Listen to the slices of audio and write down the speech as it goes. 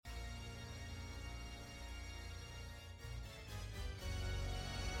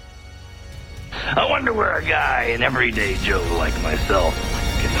I wonder where a guy, an everyday Joe like myself,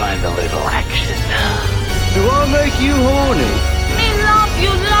 can find a little action. Do I make you horny? Me love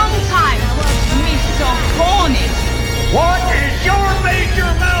you long time. Me so horny. What is your major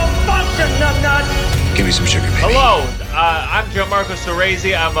malfunction, numbnut? Give me some sugar, baby. Hello, I'm Gianmarco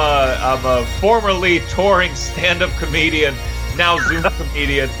Cerezi. I'm a formerly touring stand-up comedian, now Zoom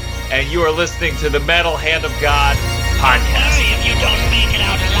comedian, and you are listening to the Metal Hand of God podcast. If you don't make it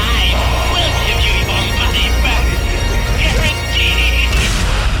out alive, we'll give you your money back. Guaranteed.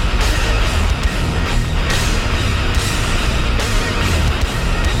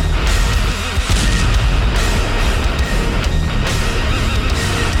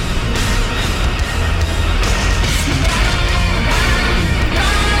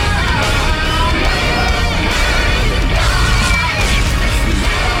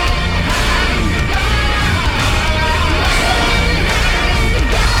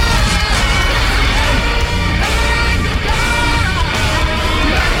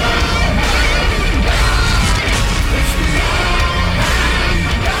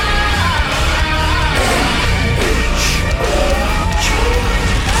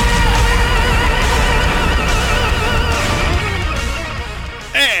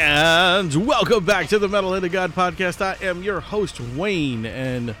 And welcome back to the Metal Hand of God podcast. I am your host, Wayne,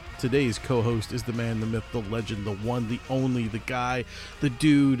 and today's co-host is the man, the myth, the legend, the one, the only, the guy, the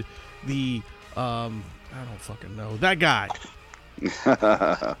dude, the, I don't fucking know, that guy.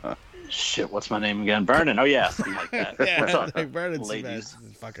 Shit, what's my name again? Vernon. Oh, yeah, something like that. Yeah, what's up, like Vernon's ladies?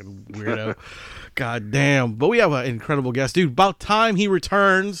 fucking weirdo. God damn. But we have an incredible guest, dude. About time he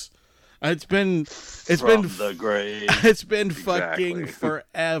returns. It's been the grave. It's been fucking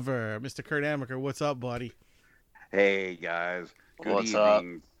forever. Mr. Kurt Amacker, what's up, buddy? Hey guys, good What's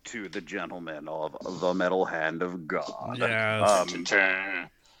evening to the gentlemen of the Metal Hand of God. Yes.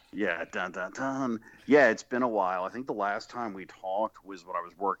 Yeah, dun dun dun. Yeah, it's been a while. I think the last time we talked was when I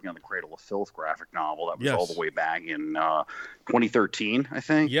was working on the Cradle of Filth graphic novel. That was all the way back in 2013, I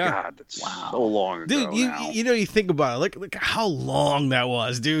think. Yeah. God, that's so long ago. Dude, you think about it. Look how long that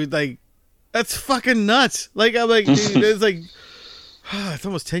was, dude. Like, that's fucking nuts. Like, I'm like, dude, it's like, it's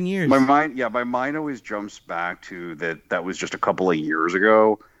almost 10 years. My mind always jumps back to that was just a couple of years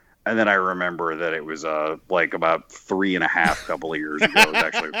ago. And then I remember that it was like about 3.5 couple of years ago. It was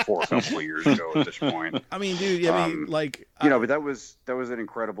actually 4 couple of years ago at this point. I mean, dude, like, but that was an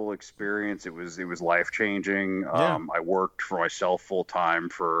incredible experience. It was life changing. Yeah. I worked for myself full time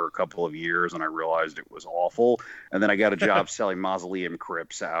for a couple of years, and I realized it was awful. And then I got a job selling mausoleum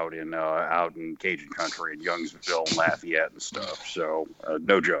crypts out in Cajun country in Youngsville and Lafayette and stuff. So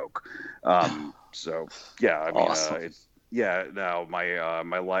no joke. So yeah, I mean, Awesome. Yeah, now my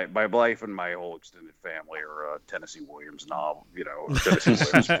life and my whole extended family are Tennessee Williams novel. Tennessee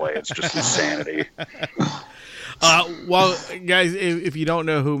Williams play. It's just insanity. Well, guys, if you don't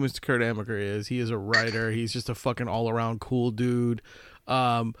know who Mr. Kurt Amacker is, he is a writer. He's just a fucking all-around cool dude.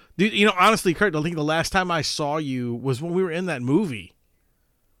 Dude, honestly, Kurt, I think the last time I saw you was when we were in that movie.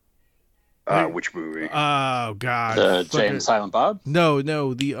 Which movie? Oh God, Jay and Silent Bob? No,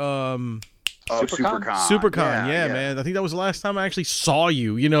 the Supercon. Supercon, yeah, man. I think that was the last time I actually saw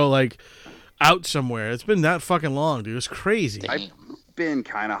you, like out somewhere. It's been that fucking long, dude. It's crazy. I've been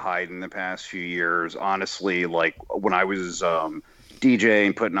kind of hiding the past few years, honestly. Like when I was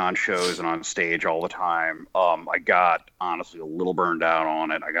DJing, putting on shows and on stage all the time, I got honestly a little burned out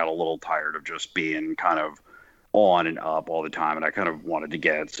on it. I got a little tired of just being kind of on and up all the time, and I kind of wanted to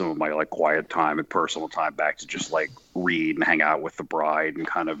get some of my like quiet time and personal time back to just like read and hang out with the bride and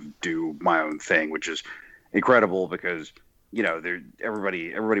kind of do my own thing, which is incredible because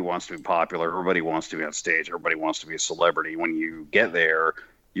everybody wants to be popular, everybody wants to be on stage, everybody wants to be a celebrity. When you get there,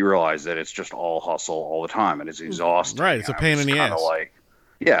 you realize that it's just all hustle all the time, and it's exhausting. Right, it's a pain in the ass.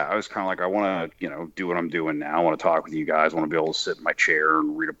 I was kind of like, I want to do what I'm doing now. I want to talk with you guys. I want to be able to sit in my chair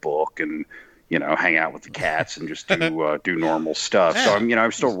and read a book and hang out with the cats and just do normal stuff. So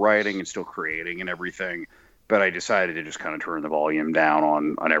I'm still writing and still creating and everything, but I decided to just kind of turn the volume down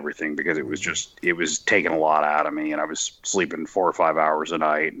on everything because it was taking a lot out of me, and I was sleeping 4 or 5 hours a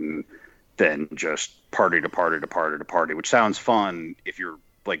night and then just party to party to party to party, which sounds fun if you're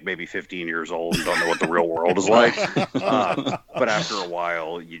like maybe 15 years old and don't know what the real world is like. But after a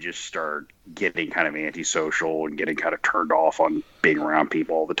while, you just start getting kind of antisocial and getting kind of turned off on being around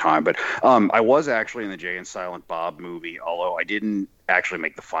people all the time. But I was actually in the Jay and Silent Bob movie, although I didn't actually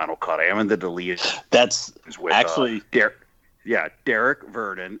make the final cut. I am in the deleted. That's with, actually... Derek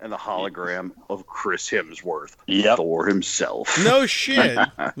Vernon and the hologram of Chris Hemsworth, Yep. Thor himself. No shit.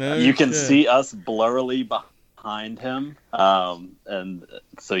 You can see us blurrily behind him. And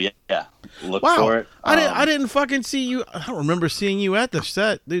so yeah, look Wow. for it. I didn't fucking see you. I don't remember seeing you at the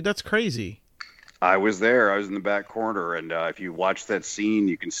set, dude. That's crazy. I was there. I was in the back corner, and if you watch that scene,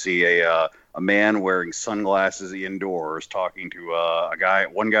 you can see a man wearing sunglasses indoors talking to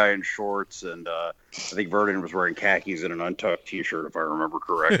one guy in shorts, and I think Vernon was wearing khakis and an untucked T-shirt, if I remember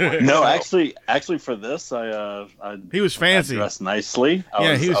correctly. No, actually, for this, He was fancy. I dressed nicely.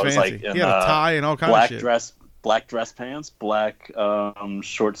 He was fancy. Like He had a tie and all kinds of shit. Black dress pants, black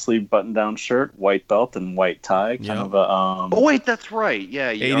short sleeve button down shirt, white belt, and white tie. Kind of a. Oh wait, that's right.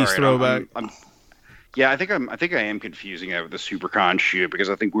 Yeah, 80s right. throwback. Yeah, I think I am confusing it with the SuperCon shoot because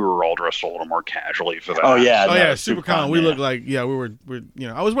I think we were all dressed a little more casually for that. Oh yeah, SuperCon. We looked like we were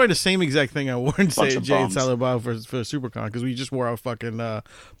I was wearing the same exact thing I wore in Jay and Silent Bob for SuperCon because we just wore our fucking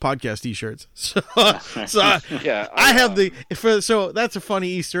podcast T-shirts. So yeah, I have so that's a funny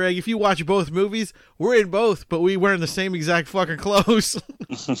Easter egg. If you watch both movies, we're in both, but we wearing the same exact fucking clothes.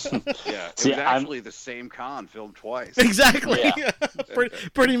 Yeah, it was actually the same con filmed twice. Exactly. Yeah.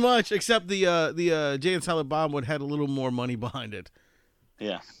 pretty much, except the Jay and Silent Bob one had a little more money behind it.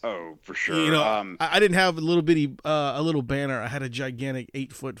 Yeah. Oh, for sure. I didn't have a little bitty, a little banner. I had a gigantic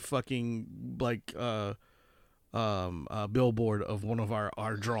 8-foot fucking billboard of one of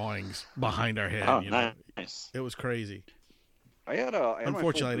our drawings behind our head. Oh, nice. It was crazy.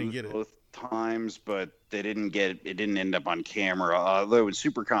 Unfortunately, I didn't get it both times, but it didn't end up on camera. Although in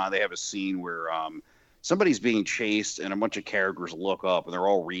SuperCon they have a scene where somebody's being chased and a bunch of characters look up and they're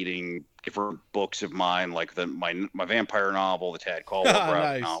all reading different books of mine, like my vampire novel, the Tad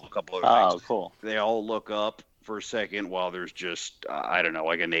Caldwell novel, a couple of things. Oh, cool. They all look up for a second while there's just I don't know,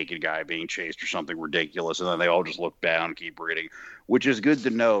 like a naked guy being chased or something ridiculous, and then they all just look down and keep reading, which is good to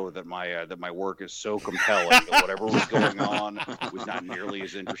know that my work is so compelling that whatever was going on was not nearly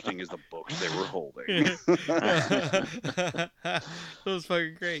as interesting as the books they were holding. That was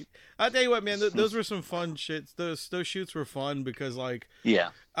fucking great. I'll tell you what, man, those were some fun shits. Those shoots were fun because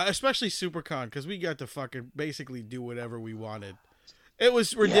especially SuperCon, because we got to fucking basically do whatever we wanted. It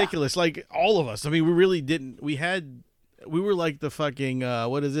was ridiculous. Yeah. Like all of us. I mean, we really didn't. We were like the fucking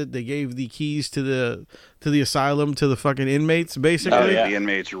what is it? They gave the keys to the asylum to the fucking inmates, basically. Oh, yeah. The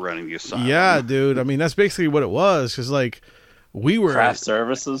inmates are running the asylum. Yeah, dude. I mean, that's basically what it was. Because like we were craft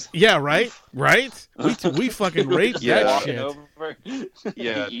services. Yeah, right. We fucking raped that shit. Over,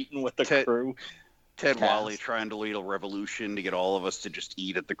 yeah, eating with the crew. Ted Wally trying to lead a revolution to get all of us to just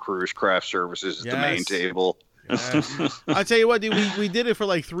eat at the cruise craft services at the main table. Yes. I'll tell you what, dude, we did it for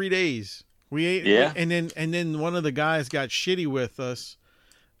like 3 days. We ate, and then one of the guys got shitty with us,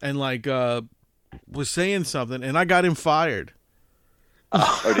 and like was saying something, and I got him fired.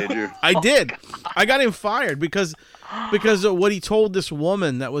 Oh, did you? I did. I got him fired because of what he told this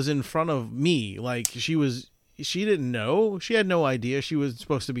woman that was in front of me. Like she didn't know, she had no idea she was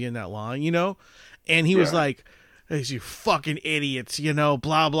supposed to be in that line, and he was like, "You fucking idiots,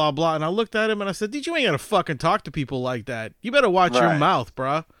 blah, blah, blah." And I looked at him and I said, "Dude, you ain't got to fucking talk to people like that. You better watch your mouth,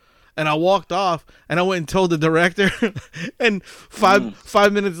 bruh." And I walked off and I went and told the director. And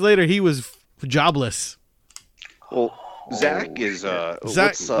five minutes later, he was jobless. Well, Zach is...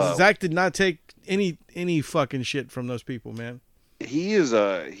 Zach did not take any fucking shit from those people, man. He is,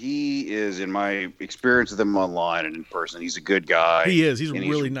 in my experience with him online and in person, he's a good guy. He is. He's a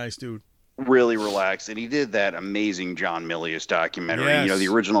really nice dude. Really relaxed, and he did that amazing John Milius documentary. Yes. The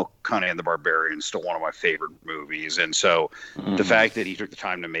original Conan the Barbarian is still one of my favorite movies, and so the fact that he took the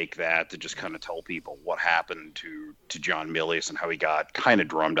time to make that to just kind of tell people what happened to John Milius and how he got kind of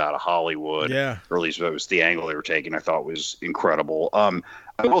drummed out of Hollywood, or at least that was the angle they were taking, I thought was incredible. I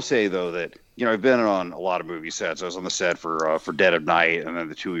will say though that I've been on a lot of movie sets. I was on the set for Dead of Night, and then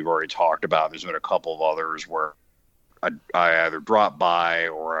the two we've already talked about. There's been a couple of others where I either dropped by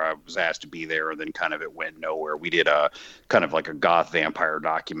or I was asked to be there, and then kind of it went nowhere. We did a kind of like a goth vampire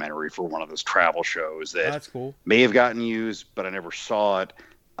documentary for one of those travel shows that's cool. May have gotten used, but I never saw it.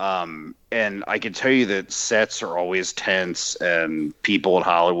 And I can tell you that sets are always tense and people in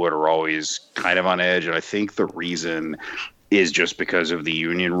Hollywood are always kind of on edge. And I think the reason is just because of the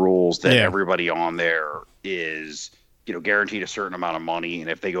union rules that everybody on there is, guaranteed a certain amount of money, and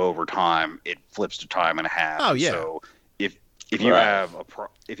if they go over time, it flips to time and a half. Oh yeah. So if you have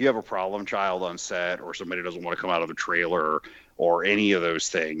a problem child on set, or somebody doesn't want to come out of the trailer, or any of those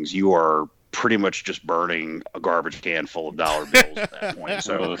things, you are pretty much just burning a garbage can full of dollar bills at that point.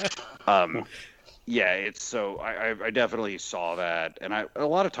 So, Yeah, it's so I definitely saw that, and a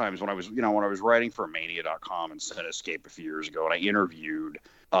lot of times when I was writing for Mania.com and Cinescape a few years ago, and I interviewed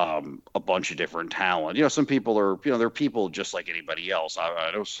a bunch of different talent. Some people are they're people just like anybody else.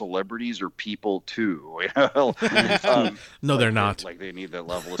 I know celebrities are people too. No, they're not. Like they need that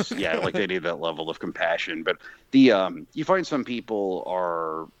level of like they need that level of compassion. But the you find some people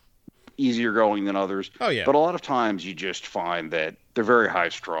are easier going than others. Oh yeah. But a lot of times you just find that they're very high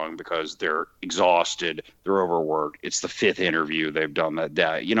strung because they're exhausted, they're overworked. It's the 5th interview they've done that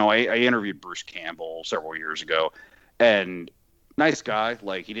day. I interviewed Bruce Campbell several years ago, and nice guy.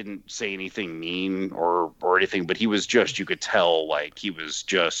 Like, he didn't say anything mean or anything, but he was just, you could tell, like, he was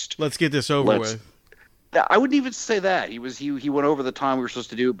just, let's get this over with. I wouldn't even say that. He went over the time we were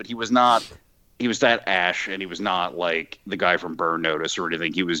supposed to do, but he was not. He was that ash, and he was not like the guy from Burn Notice or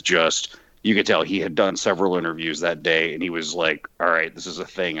anything. He was just, you could tell he had done several interviews that day, and he was like, all right, this is a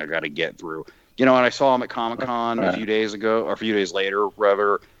thing I got to get through. And I saw him at Comic-Con a few days ago, or a few days later,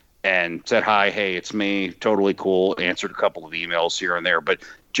 rather, and said, hi, hey, it's me, totally cool, answered a couple of emails here and there, but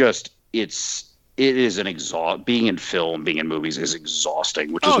just, it is being in film, being in movies is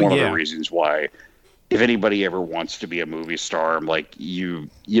exhausting, which is one of the reasons why, if anybody ever wants to be a movie star, I'm like, you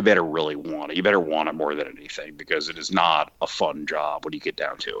better really want it. You better want it more than anything, because it is not a fun job when you get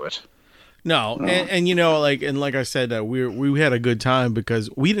down to it. No, and like I said, we had a good time because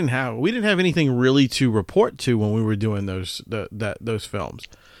we didn't have anything really to report to when we were doing those films.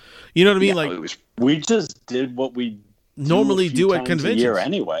 You know what I mean? Yeah, we just did what we normally do at conventions. A year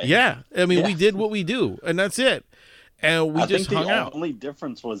anyway. Yeah, I mean, we did what we do, and that's it. And we just hung out. The only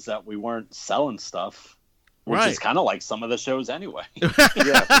difference was that we weren't selling stuff, which is kind of like some of the shows anyway.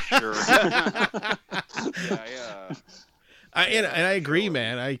 Yeah, for sure. Yeah. And I agree,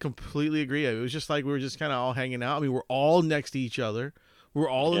 man. I completely agree. It was just like we were just kind of all hanging out. I mean, we're all next to each other. We're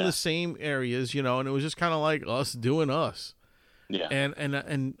all in the same areas, and it was just kind of like us doing us. Yeah.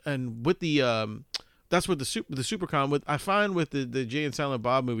 And with the that's what the SuperCon with. I find with the Jay and Silent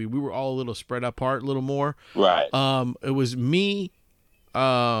Bob movie, we were all a little spread apart, a little more. Right. It was me,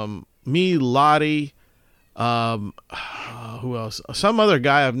 Lottie, who else? Some other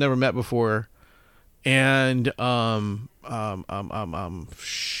guy I've never met before, and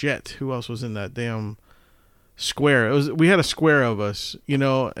shit, who else was in that damn square? We had a square of us,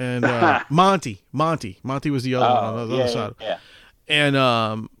 and Monty was the other one on the other side. Yeah. And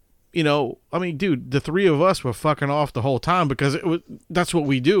I mean, dude, the 3 of us were fucking off the whole time because that's what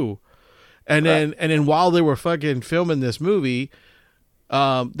we do. And then while they were fucking filming this movie,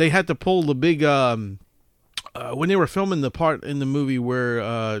 they had to pull the big when they were filming the part in the movie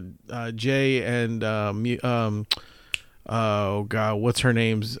where Jay and oh god, what's her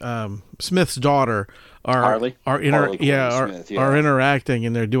name's Smith's daughter are interacting,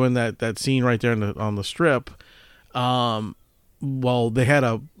 and they're doing that scene right there on the strip. Well, they had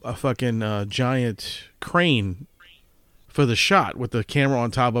a fucking giant crane for the shot with the camera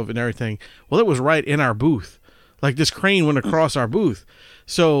on top of it and everything. Well, it was right in our booth. Like, this crane went across our booth.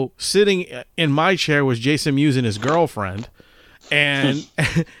 So sitting in my chair was Jason Mewes and his girlfriend, and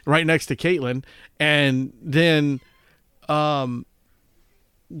right next to Caitlin. And then Kevin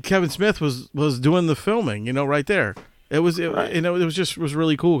Smith was doing the filming, right there. It was it was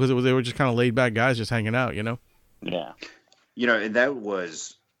really cool because they were just kind of laid back guys just hanging out, Yeah.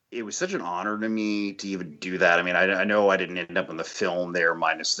 It was such an honor to me to even do that. I mean, I know I didn't end up in the film there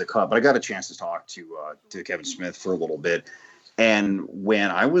minus the cut, but I got a chance to talk to Kevin Smith for a little bit. And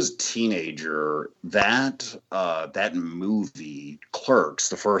when I was a teenager, that movie, Clerks,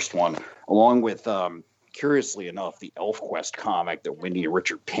 the first one, along with, curiously enough, the ElfQuest comic that Wendy and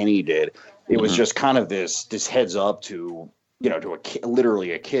Richard Penny did, it was just kind of this heads up to, to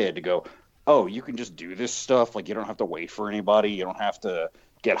literally a kid to go, oh, you can just do this stuff. Like, you don't have to wait for anybody. You don't have to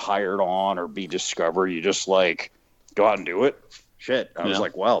get hired on or be discovered. You just, like, go out and do it. Shit. I was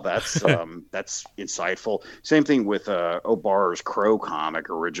like, wow, that's insightful. Same thing with O'Barr's Crow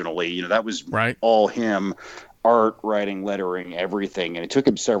comic originally. That was all him, art, writing, lettering, everything. And it took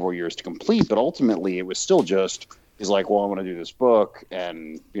him several years to complete, but ultimately it was still just, he's like, well, I want to do this book,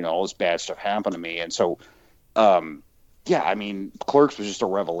 and, all this bad stuff happened to me. And so, yeah, I mean, Clerks was just a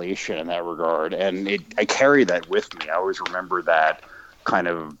revelation in that regard, and I carry that with me. I always remember that kind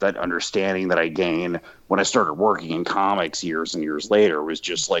of that understanding that I gained when I started working in comics years and years later. Was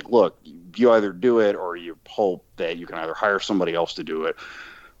just like, look, you either do it or you hope that you can either hire somebody else to do it,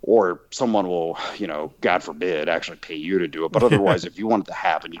 or someone will, God forbid, actually pay you to do it. But otherwise, if you want it to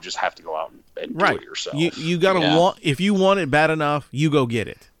happen, you just have to go out and do it yourself. You gotta want, if you want it bad enough, you go get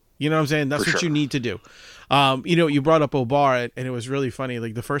it. You know what I'm saying? That's what you need to do. You brought up Obar, and it was really funny.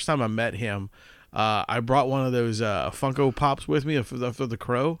 Like the first time I met him, I brought one of those Funko Pops with me for the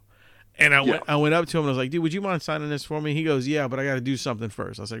Crow. And I went up to him and I was like, dude, would you mind signing this for me? He goes, yeah, but I got to do something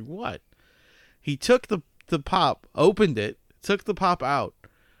first. I was like, what? He took the pop, opened it, took the pop out,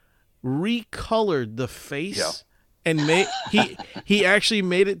 recolored the face, and he actually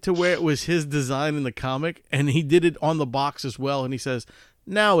made it to where it was his design in the comic, and he did it on the box as well. And he says,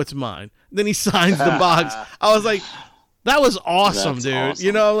 now it's mine. Then he signs the box. I was like, that was awesome, dude.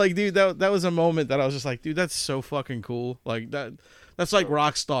 Awesome. Like, dude, that was a moment that I was just like, dude, that's so fucking cool. Like that. That's like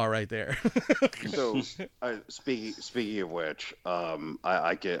rock star right there. So, speaking of which,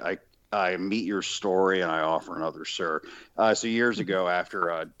 I meet your story and I offer another, sir. So years ago,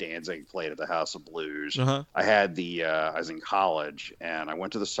 after Danzig played at the House of Blues, I had I was in college and I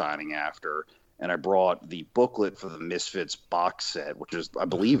went to the signing after, and I brought the booklet for the Misfits box set, which is, I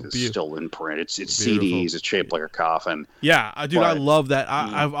believe, is still in print. It's CDs. It's shaped like a coffin. Yeah, dude, I love that.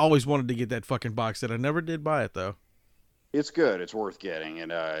 I've always wanted to get that fucking box set. I never did buy it though. It's good. It's worth getting.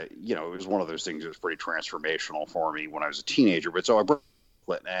 And, it was one of those things that was pretty transformational for me when I was a teenager. But so I brought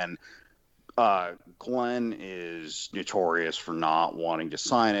it, and Glenn is notorious for not wanting to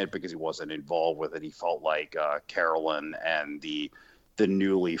sign it because he wasn't involved with it. He felt like Carolyn and the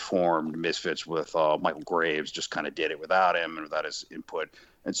newly formed Misfits with Michael Graves just kind of did it without him and without his input.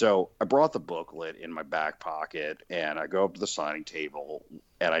 And so I brought the booklet in my back pocket, and I go up to the signing table,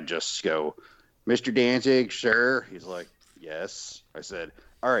 and I just go, Mr. Danzig, sir? He's like, yes. I said,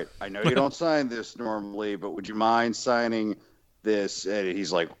 all right, I know you don't sign this normally, but would you mind signing this? And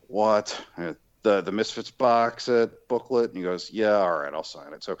he's like, what? The Misfits box set booklet? And he goes, yeah, all right, I'll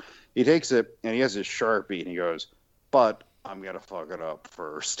sign it. So he takes it, and he has his Sharpie, and he goes, but I'm going to fuck it up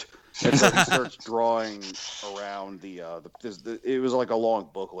first. And so he starts drawing around it was like a long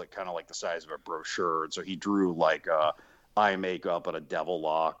booklet, kind of like the size of a brochure. And so he drew like eye makeup and a devil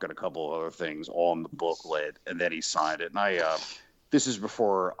lock and a couple of other things on the booklet, and then he signed it. And this is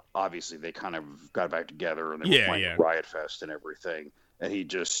before, obviously, they kind of got back together and they were playing Riot Fest and everything. And he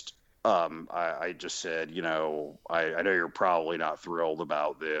just, I just said, I know you're probably not thrilled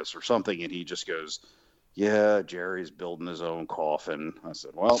about this or something. And he just goes, yeah, Jerry's building his own coffin. I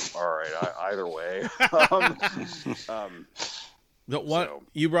said, well, all right, either way.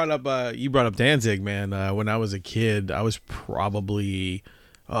 You brought up Danzig, man. When I was a kid, I was probably,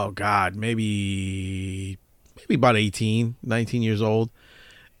 maybe about 18, 19 years old.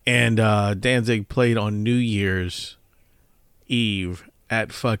 And Danzig played on New Year's Eve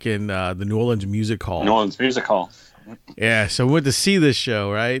at fucking the New Orleans Music Hall. New Orleans Music Hall. Yeah, so we went to see this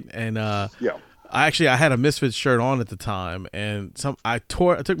show, right? And I had a Misfits shirt on at the time, and I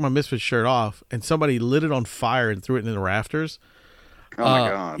took my Misfits shirt off, and somebody lit it on fire and threw it in the rafters. Oh my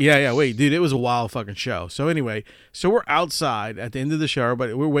God. Yeah, wait, dude, it was a wild fucking show. So anyway, we're outside at the end of the show,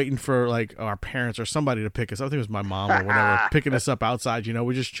 but we're waiting for like our parents or somebody to pick us up. I think it was my mom or whatever, picking us up outside,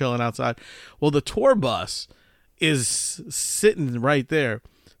 we're just chilling outside. Well, the tour bus is sitting right there.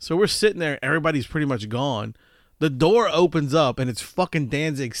 So we're sitting there, everybody's pretty much gone. The door opens up and it's fucking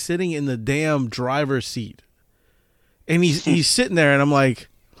Danzig sitting in the damn driver's seat. And he's sitting there, and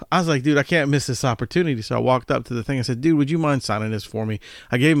I was like, dude, I can't miss this opportunity. So I walked up to the thing. I said, dude, would you mind signing this for me?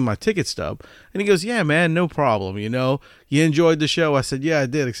 I gave him my ticket stub. And he goes, yeah, man, no problem. You enjoyed the show? I said, yeah, I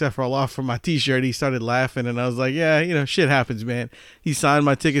did, except for I lost for my T-shirt. He started laughing, and I was like, yeah, shit happens, man. He signed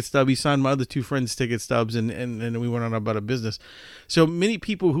my ticket stub. He signed my other two friends' ticket stubs, and we went on about a business. So many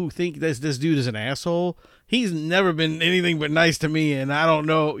people who think this dude is an asshole, he's never been anything but nice to me, and I don't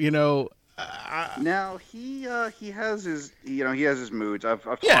know, Now he has his moods. I've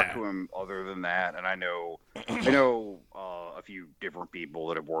talked to him other than that, and I know a few different people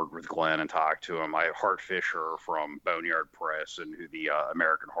that have worked with Glenn and talked to him. Hart Fisher from Boneyard Press and the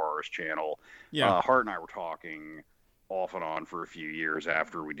American Horrors channel. Yeah, Hart and I were talking off and on for a few years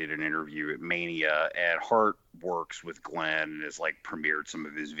after we did an interview at Mania, and Hart works with Glenn and has premiered some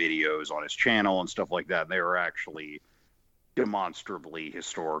of his videos on his channel and stuff like that. And they were actually demonstrably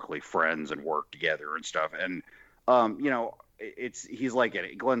historically friends and work together and stuff, and Glenn's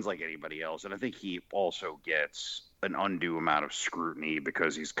like anybody else, and I think he also gets an undue amount of scrutiny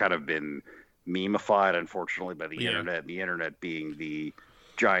because he's kind of been memeified, unfortunately, by the internet, and the internet being the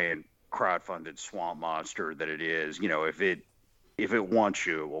giant crowdfunded swamp monster that it is. If it wants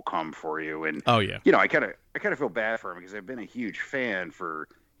you, it will come for you. And I kind of feel bad for him because I've been a huge fan for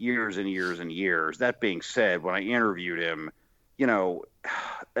years and years and years. That being said, when I interviewed him,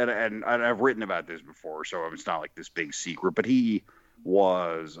 and I've written about this before, so it's not like this big secret, but he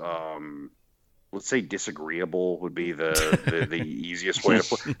was let's say disagreeable would be the easiest way to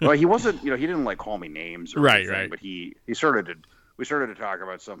put. Well, he wasn't, he didn't like call me names or anything, right. but we started to talk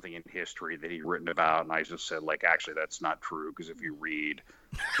about something in history that he'd written about, and I just said, like, actually, that's not true, because if you read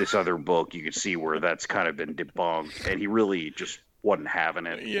this other book, you can see where that's kind of been debunked, and he really just wasn't having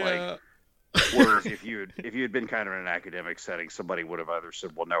it. Yeah. Like, whereas if you had been kind of in an academic setting, somebody would have either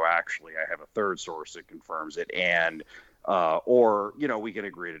said, well, no, actually, I have a third source that confirms it, and or we can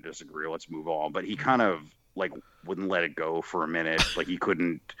agree to disagree, let's move on. But he kind of like wouldn't let it go for a minute. Like, he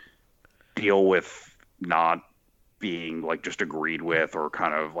couldn't deal with not being like just agreed with, or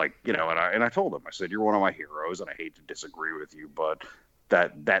kind of like, and I told him, I said, you're one of my heroes and I hate to disagree with you, but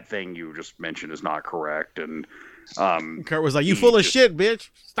that thing you just mentioned is not correct. And Kurt was like, "You full of shit, bitch!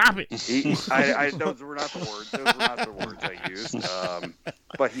 Stop it!" Those were not the words. Those were not the words I used.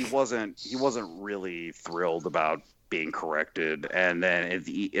 But he wasn't really thrilled about being corrected. And then at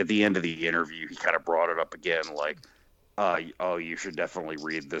the end of the interview, he kind of brought it up again, like, "Oh, you should definitely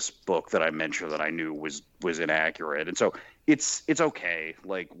read this book that I mentioned that I knew was inaccurate." And so it's okay.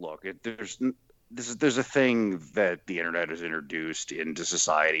 Like, look, there's a thing that the internet has introduced into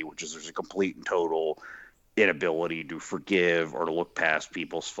society, which is there's a complete and total inability to forgive or to look past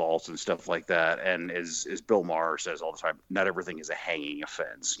people's faults and stuff like that. And as Bill Maher says all the time, not everything is a hanging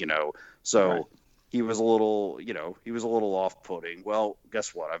offense, So right. He was a little off-putting. Well,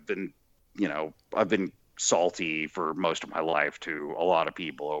 guess what? I've been salty for most of my life to a lot of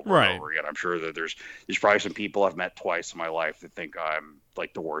people over and over again. I'm sure that there's probably some people I've met twice in my life that think I'm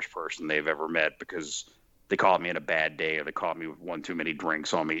like the worst person they've ever met because they caught me in a bad day, or they caught me with one too many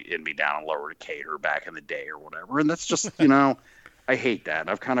drinks on me in me down in Lower Decatur back in the day or whatever. And that's just, I hate that. And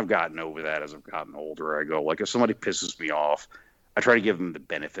I've kind of gotten over that as I've gotten older. I go, like, if somebody pisses me off, I try to give them the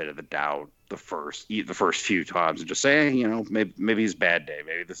benefit of the doubt the first few times and just say, hey, maybe it's a bad day.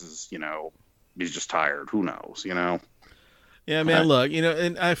 Maybe this is, he's just tired. Who knows, Yeah, man. Look,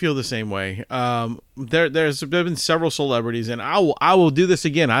 and I feel the same way. There's been several celebrities, and I will do this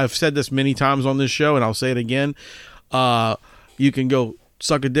again. I've said this many times on this show, and I'll say it again. You can go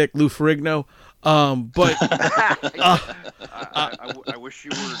suck a dick, Lou Ferrigno. But I wish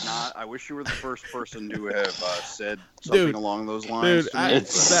you were not. I wish you were the first person to have said something along those lines. Dude,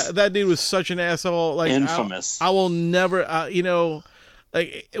 that dude was such an asshole. Like, infamous. I will never.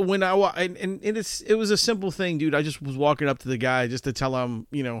 Like, when it was a simple thing, dude. I just was walking up to the guy just to tell him,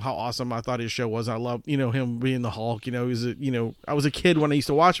 how awesome I thought his show was. I love, him being the Hulk. He was I was a kid when I used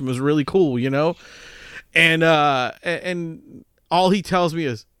to watch him. It was really cool, and all he tells me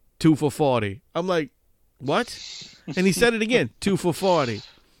is 2 for $40. I'm like, what? And he said it again, 2 for $40.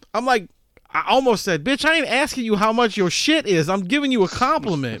 I'm like, I almost said, bitch, I ain't asking you how much your shit is. I'm giving you a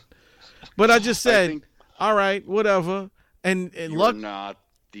compliment. But I just said, all right, whatever. And you're not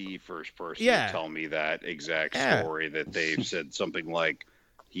the first person to tell me that exact story, that they've said something like,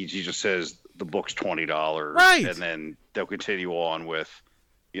 he just says the book's $20, right? And then they'll continue on with,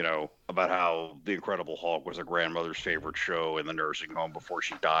 about how The Incredible Hulk was a grandmother's favorite show in the nursing home before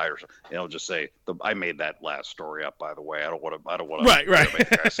she died, or something. And he'll just say, I made that last story up, by the way. I don't want to right. make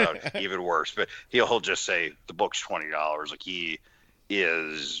the guy sound even worse. But he'll just say the book's $20. Like, he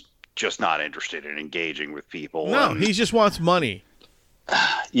is just not interested in engaging with people. No, he just wants money.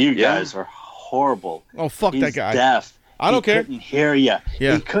 You guys are horrible. Oh, fuck that guy. Deaf. I don't care. He couldn't hear you.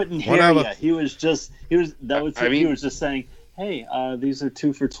 Yeah. He couldn't hear you. He was just saying, hey, these are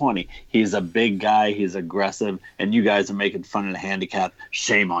 2 for $20. He's a big guy. He's aggressive. And you guys are making fun of the handicap.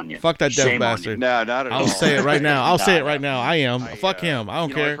 Shame on you. Fuck that deaf bastard. No, not at all. I'll say it right now. I am. Fuck him. I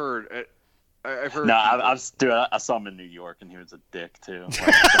don't care. I've heard. No, I saw him in New York, and he was a dick too. Like,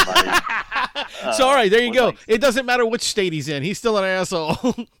 so all right, there you go. Like, it doesn't matter which state he's in; he's still an asshole.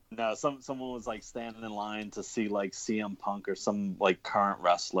 No, someone was like standing in line to see like CM Punk or some like current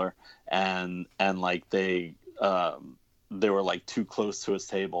wrestler, and like they were like too close to his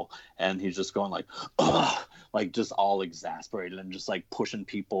table, and he's just going like, ugh, like just all exasperated and just like pushing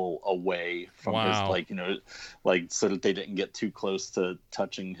people away from his, like, like so that they didn't get too close to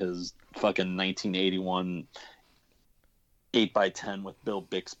touching his fucking 1981 8x10 with Bill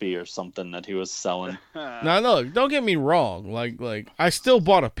Bixby or something that he was selling. Now look, don't get me wrong. Like I still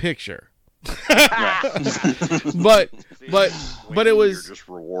bought a picture. but it was, you're just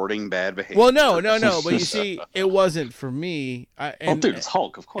rewarding bad behavior. Well, no. But you see, it wasn't for me. Dude, it's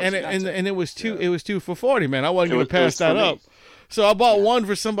Hulk, of course. And it was 2 for $40, man. I wasn't going to pass that up. So I bought one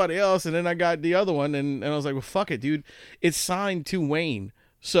for somebody else, and then I got the other one, and I was like, well, fuck it, dude. It's signed to Wayne.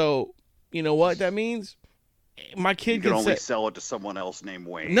 So you know what that means? my kid You can can only say, sell it to someone else named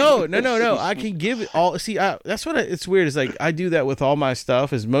Wayne. no. I can give it all. See, that's what it's weird. Is like I do that with all my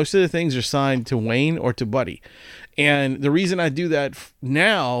stuff. Is most of the things are signed to Wayne or to Buddy, and the reason I do that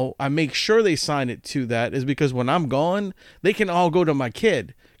now, I make sure they sign it to that, is because when I'm gone, they can all go to my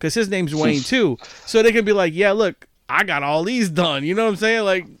kid because his name's Wayne too. So they can be like, yeah, look, I got all these done. You know what I'm saying?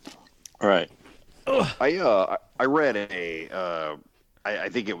 Like, Right. I read I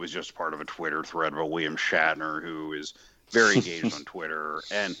think it was just part of a Twitter thread about William Shatner, who is very engaged on Twitter,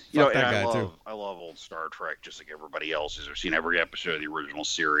 and Fuck that guy, too. I love old Star Trek just like everybody else has. I've seen every episode of the original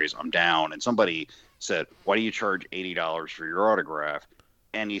series. I'm down, and somebody said, "Why do you charge $80 for your autograph?"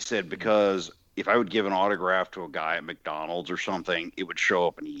 And he said, "Because if I would give an autograph to a guy at McDonald's or something, it would show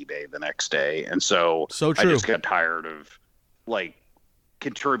up on eBay the next day." And so So I true. just got tired of like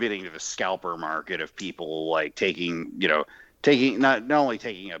contributing to the scalper market of people like taking not only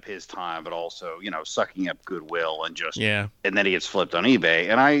taking up his time but also sucking up goodwill and just yeah, and then he gets flipped on eBay,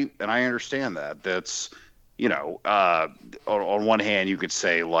 and I understand that. That's on one hand you could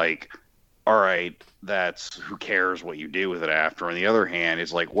say like, all right, that's who cares what you do with it after. On the other hand,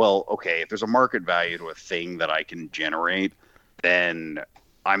 it's like, well, okay, if there's a market value to a thing that I can generate, then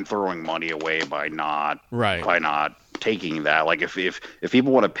I'm throwing money away by not taking that. Like if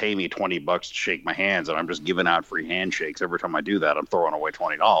people want to pay me $20 to shake my hands and I'm just giving out free handshakes every time I do that, I'm throwing away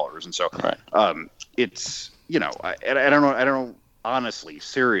 $20. And so it's I don't honestly,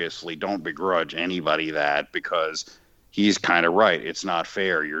 seriously, don't begrudge anybody that, because he's kind of right. It's not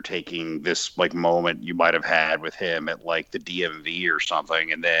fair. You're taking this like moment you might have had with him at like the DMV or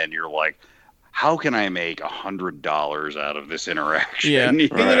something, and then you're like, how can I make $100 out of this interaction? yeah.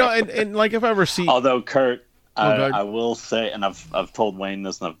 And like if I ever see, Although Kurt, God. I will say, and I've told Wayne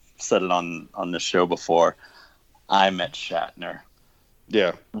this, and I've said it on this show before. I met Shatner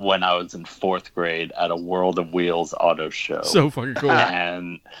Yeah. when I was in 4th grade at a World of Wheels auto show. so fucking cool.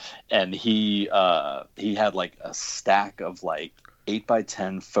 and he had like a stack of like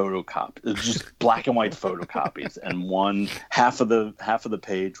 8x10 photocopies. It was just black and white photocopies, and one half of the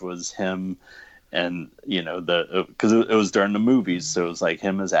page was him, and because it was during the movies, so it was like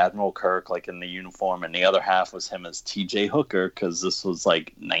him as Admiral Kirk, like in the uniform, and the other half was him as T.J. Hooker, because this was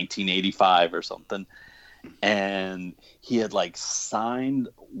like 1985 or something. And he had like signed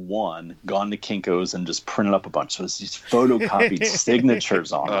one, gone to Kinko's, and just printed up a bunch. So it's these photocopied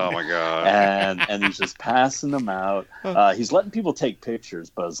signatures on them. Oh my god! And he's just passing them out. He's letting people take pictures,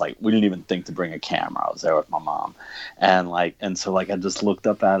 but it's like we didn't even think to bring a camera. I was there with my mom, and so I just looked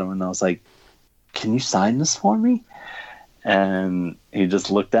up at him and I was like, "Can you sign this for me?" And he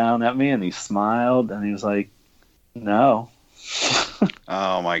just looked down at me and he smiled and he was like, "No."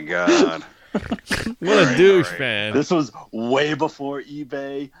 Oh my god! What a douche, man. This was way before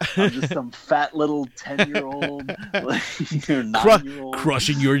eBay. I'm just some fat little 10-year-old, like, 9-year-old.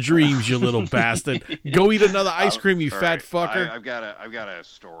 Crushing your dreams, you little bastard. Go eat another ice cream, you All fat right, as I've got a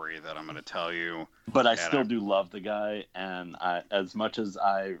story that I'm going to tell you. But I still do love the guy, and as much as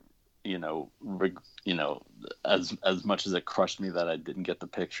I, as much as it crushed me that I didn't get the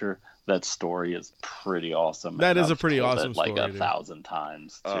picture, that story is pretty awesome. That and is a I've pretty told awesome it like story, 1,000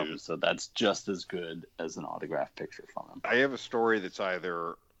 times too. So that's just as good as an autographed picture from him. I have a story that's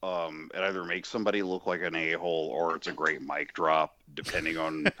either it either makes somebody look like an a-hole or it's a great mic drop, depending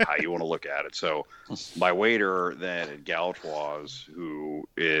on how you want to look at it. So my waiter then at Galatoire's, who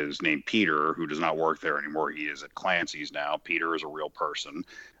is named Peter, who does not work there anymore, he is at Clancy's now. Peter is a real person.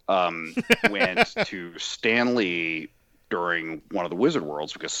 Went to Stan Lee during one of the Wizard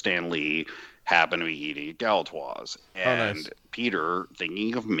Worlds because Stan Lee happened to be eating at Galatoire's. And nice. Peter,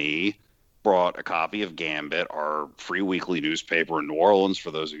 thinking of me, brought a copy of Gambit, our free weekly newspaper in New Orleans, for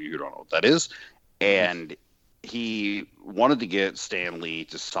those of you who don't know what that is. And he wanted to get Stan Lee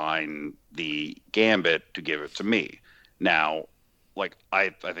to sign the Gambit to give it to me. Now, like,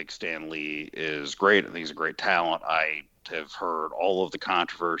 I think Stan Lee is great. I think he's a great talent. I have heard all of the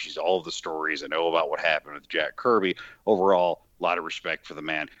controversies, all of the stories. I know about what happened with Jack Kirby. Overall, a lot of respect for the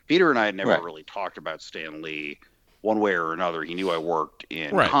man. Peter and I had never really talked about Stan Lee one way or another. He knew I worked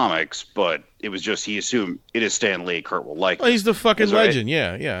in comics, but it was just he assumed it is Stan Lee. Kurt will like. Well, he's the fucking so legend.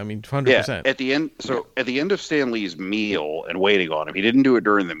 Yeah. I mean, 100%. Yeah. At the end of Stan Lee's meal and waiting on him, he didn't do it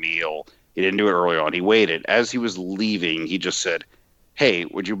during the meal. He didn't do it early on. He waited. As he was leaving, he just said, "Hey,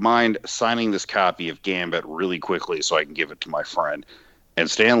 would you mind signing this copy of Gambit really quickly so I can give it to my friend?"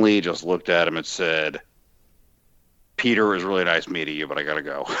 And Stan Lee just looked at him and said, "Peter, it was really nice meeting you, but I gotta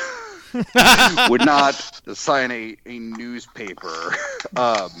go." Would not sign a newspaper.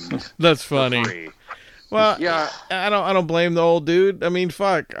 That's funny. Free. Well, Yeah. I don't blame the old dude. I mean,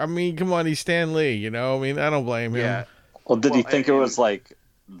 fuck. I mean, come on, he's Stan Lee, you know? I mean, I don't blame him. Yeah. Well, did he Well, think it was like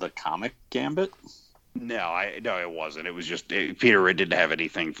the comic Gambit? No, it wasn't. It was just Peter. It didn't have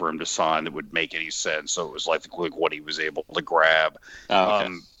anything for him to sign that would make any sense. So it was like what he was able to grab. Oh, okay.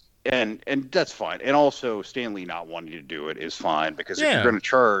 And that's fine. And also, Stanley not wanting to do it is fine because if Yeah. you're going to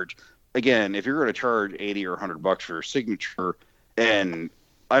charge, again, if you're going to charge $80 or $100 for your signature, and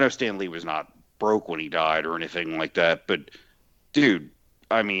I know Stanley was not broke when he died or anything like that, but dude,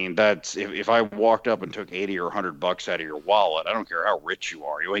 I mean, that's if I walked up and took $80 or $100 out of your wallet, I don't care how rich you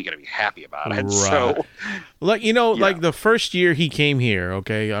are, you ain't gonna be happy about it. Right. So, Like, you know, Yeah. like the first year he came here,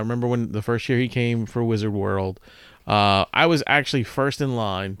 okay? I remember when the first year he came for Wizard World, I was actually first in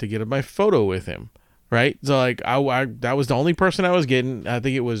line to get my photo with him, right? So, like, I that was the only person I was getting. I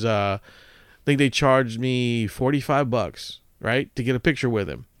think it was, I think they charged me $45, right, to get a picture with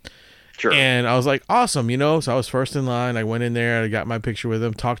him. sure. And I was like, awesome, you know? So I was first in line. I went in there. I got my picture with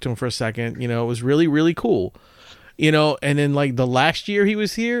him, talked to him for a second. You know, it was really, really cool. You know, and then, like, the last year he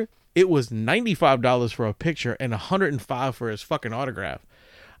was here, it was $95 for a picture and $105 for his fucking autograph.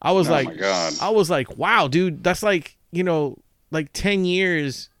 I was Oh my God. I was like, wow, dude, that's like, you know, like 10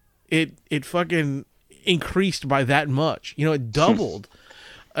 years, it fucking increased by that much. You know, it doubled.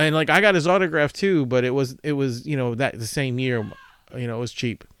 And, like, I got his autograph too, but it was, you know, that the same year, you know, it was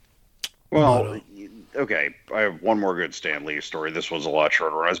cheap. Well, okay. I have one more good Stan Lee story. This was a lot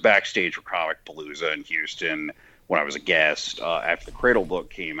shorter. When I was backstage for Comic Palooza in Houston when I was a guest after the Cradle book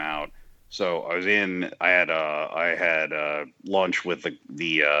came out. So I was I had lunch with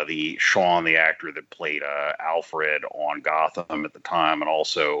the Sean, the actor that played Alfred on Gotham at the time, and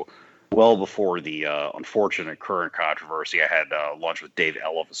also well before the unfortunate current controversy, I had lunch with Dave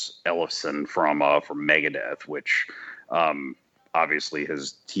Ellefson from Megadeth, which. Obviously,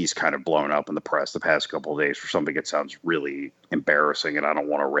 he's kind of blown up in the press the past couple of days for something that sounds really embarrassing, and I don't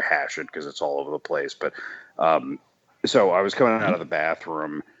want to rehash it because it's all over the place. But so I was coming out of the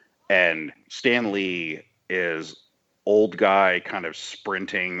bathroom, and Stan Lee is old guy kind of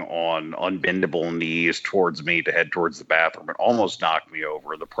sprinting on unbendable knees towards me to head towards the bathroom, and almost knocked me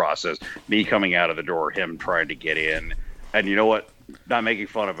over in the process. Me coming out of the door, him trying to get in. And you know what? Not making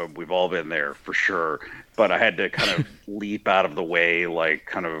fun of him. We've all been there for sure. But I had to kind of leap out of the way, like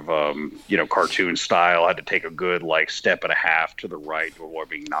kind of, you know, cartoon style. I had to take a good, like, step and a half to the right to avoid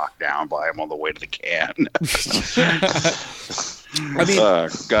being knocked down by him on the way to the can. I mean,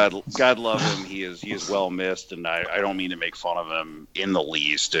 God love him. He is well missed, and I don't mean to make fun of him in the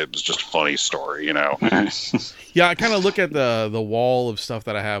least. It was just a funny story, you know. yeah, I kind of look at the wall of stuff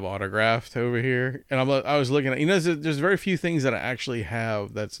that I have autographed over here, and I was looking at, you know, there's very few things that I actually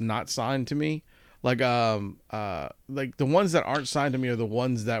have that's not signed to me. Like the ones that aren't signed to me are the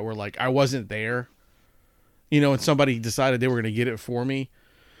ones that were like I wasn't there, you know, and somebody decided they were going to get it for me.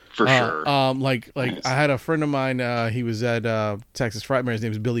 For sure. Like Nice. I had a friend of mine. He was at Texas Frightmare. His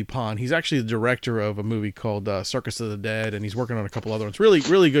name is Billy Pond. He's actually the director of a movie called Circus of the Dead, and he's working on a couple other ones. Really,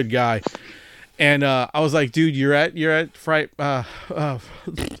 really good guy. And I was like, dude, you're at Texas Frightmare.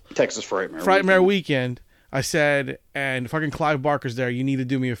 Frightmare Weekend. I said, and fucking Clive Barker's there. You need to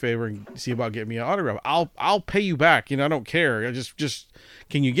do me a favor and see about getting me an autograph. I'll pay you back. You know, I don't care. I just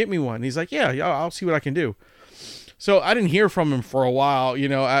can you get me one? And he's like, yeah, I'll see what I can do. So I didn't hear from him for a while, you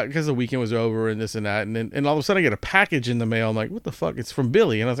know, because the weekend was over and this and that. And then all of a sudden I get a package in the mail. I'm like, what the fuck? It's from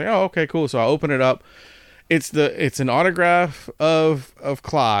Billy. And I was like, oh, okay, cool. So I open it up. It's an autograph of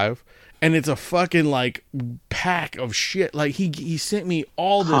Clive. And it's a fucking like pack of shit. Like he sent me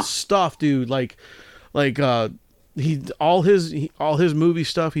all this stuff, dude. Like all his movie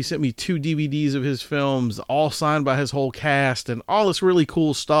stuff. He sent me 2 DVDs of his films, all signed by his whole cast, and all this really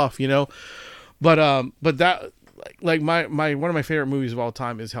cool stuff, you know. But that like my one of my favorite movies of all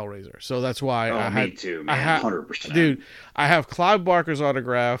time is Hellraiser. So that's why me too, man. 100%. Dude, I have Clive Barker's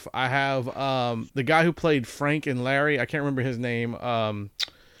autograph. I have the guy who played Frank and Larry. I can't remember his name.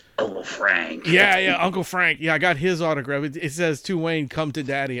 Uncle Frank. Yeah, Uncle Frank. Yeah, I got his autograph. It says to Wayne, "Come to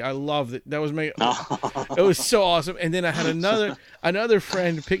Daddy." I loved it. That was me. It was so awesome. And then I had another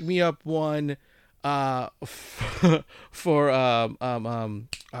friend pick me up one for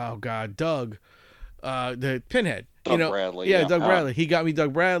oh god, Doug, the Pinhead. Doug Bradley. Yeah, Doug Bradley. He got me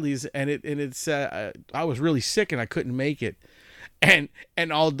Doug Bradley's, and it said I was really sick and I couldn't make it. And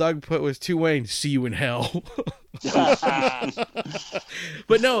all Doug put was to Wayne, "See you in hell."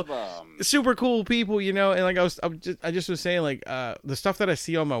 But no, super cool people, you know. And like I just was saying, like the stuff that I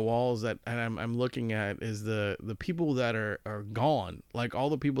see on my walls that and I'm looking at is the people that are gone, like all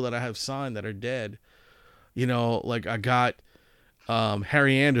the people that I have signed that are dead. You know, like I got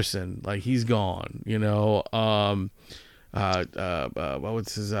Harry Anderson, like he's gone. You know, what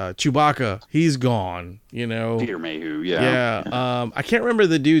was his Chewbacca? He's gone. You know, Peter Mayhew. Yeah. Yeah. I can't remember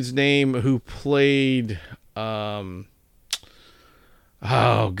the dude's name who played.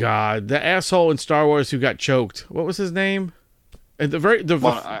 Oh God, the asshole in Star Wars who got choked. What was his name? And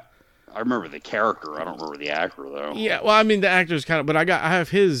I remember the character. I don't remember the actor though. Yeah, well, I mean the actor's kind of, but I have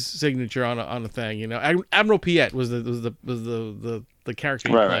his signature on a thing. You know, Admiral Piet was the character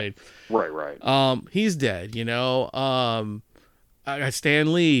he played. Right. He's dead. You know, I got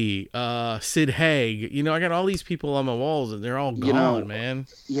Stan Lee, Sid Haig. You know, I got all these people on my walls, and they're all gone, man.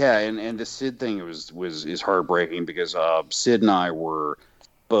 Yeah, and the Sid thing is heartbreaking because Sid and I were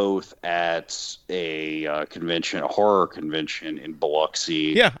both at a convention, a horror convention in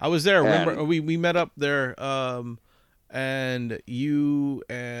Biloxi. Yeah, I was there. Remember, we met up there, and you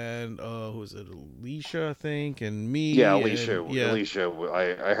and who was it, Alicia, I think, and me. Yeah, Alicia. And, Alicia.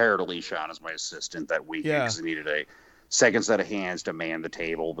 I hired Alicia on as my assistant that week because I needed a second set of hands to man the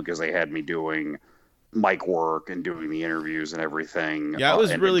table because they had me doing mic work and doing the interviews and everything. Yeah, it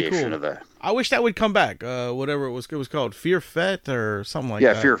was really cool. I wish that would come back. Whatever it was called, Fear Fest or something like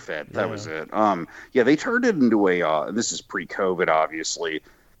that. Yeah, Fear Fest. That was it. Yeah, they turned it into a. This is pre-COVID, obviously.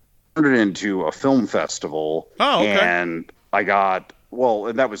 Turned it into a film festival. Oh, okay. And I got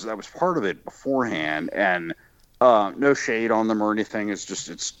and that was part of it beforehand. And no shade on them or anything.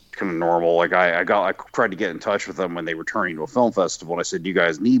 It's kind of normal. Like I tried to get in touch with them when they were turning to a film festival, and I said, "Do you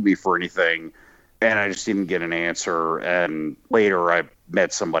guys need me for anything?" And I just didn't get an answer. And later I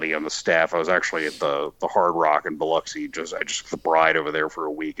met somebody on the staff. I was actually at the Hard Rock in Biloxi. I just took the bride over there for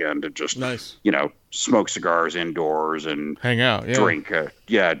a weekend and just, smoke cigars indoors and hang out, drink,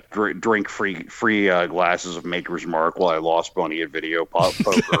 drink free glasses of Maker's Mark while I lost money at video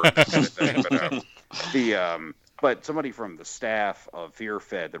poker kind of thing. But somebody from the staff of Fear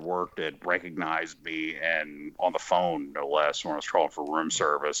Fed that worked it recognized me, and on the phone, no less, when I was calling for room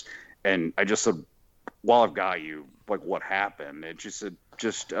service. And I just said, while I've got you, like, what happened? It just said,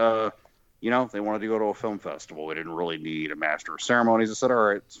 they wanted to go to a film festival. They didn't really need a master of ceremonies. I said, all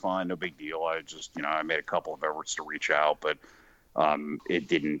right, it's fine, no big deal. I just, I made a couple of efforts to reach out, but it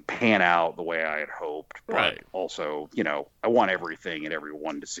didn't pan out the way I had hoped. But also, I want everything and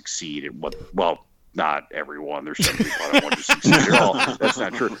everyone to succeed at not everyone. There's some people I don't want to succeed at all. That's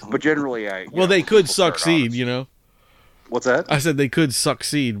not true. But generally, they could succeed, What's that? I said they could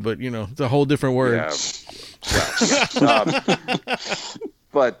succeed, but it's a whole different word. Yeah.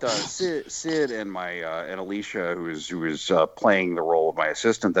 But Sid and and Alicia, who was playing the role of my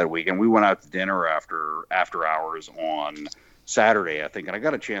assistant that week, and we went out to dinner after hours on Saturday, I think, and I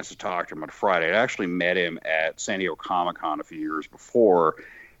got a chance to talk to him on Friday. I actually met him at San Diego Comic-Con a few years before,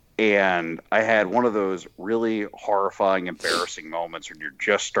 and I had one of those really horrifying, embarrassing moments when you're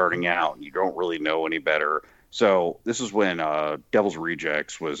just starting out and you don't really know any better. So this is when Devil's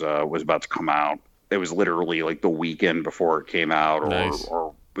Rejects was about to come out. It was literally like the weekend before it came out,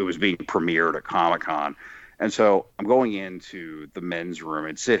 or it was being premiered at Comic-Con. And so I'm going into the men's room,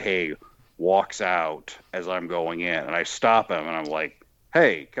 and Sid Haig walks out as I'm going in, and I stop him, and I'm like,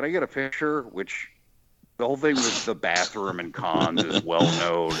 "Hey, can I get a picture?" Which the whole thing with the bathroom and cons is well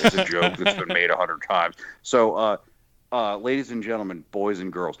known. It's a joke that's been made 100 times. So, ladies and gentlemen, boys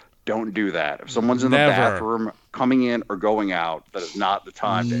and girls, don't do that. If someone's in the bathroom coming in or going out, that is not the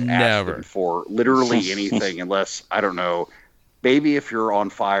time to ask them for literally anything unless, I don't know, maybe if you're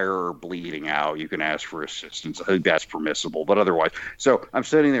on fire or bleeding out, you can ask for assistance. I think that's permissible, but otherwise. So I'm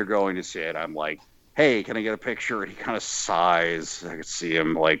sitting there going to Sid. I'm like, "Hey, can I get a picture?" And he kind of sighs. I could see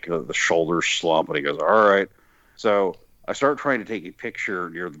him like the shoulders slump, and he goes, "All right." So I start trying to take a picture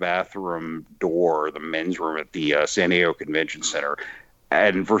near the bathroom door, the men's room at the San Diego Convention Center.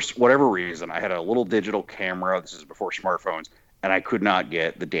 And for whatever reason, I had a little digital camera. This is before smartphones, and I could not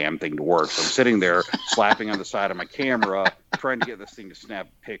get the damn thing to work. So I'm sitting there, slapping on the side of my camera, trying to get this thing to snap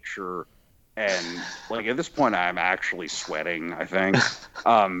a picture. And like at this point, I'm actually sweating. I think.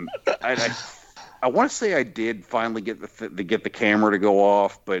 I want to say I did finally get the camera to go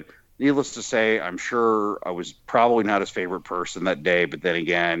off, but needless to say, I'm sure I was probably not his favorite person that day. But then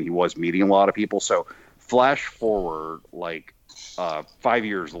again, he was meeting a lot of people. So flash forward like 5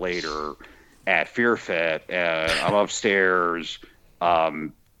 years later at Fear Fest, I'm upstairs,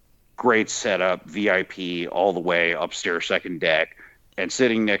 great setup, VIP all the way upstairs, second deck, and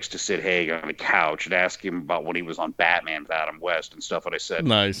sitting next to Sid Haig on the couch and asking him about when he was on Batman with Adam West and stuff. And I said,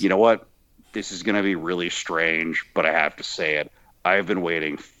 "Nice. You know what? This is going to be really strange, but I have to say it. I've been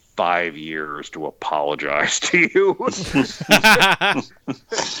waiting 5 years to apologize to you."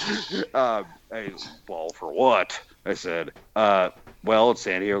 Well, for what? I said, well, it's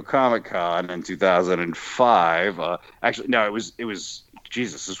San Diego Comic-Con in 2005. Actually, no, it was,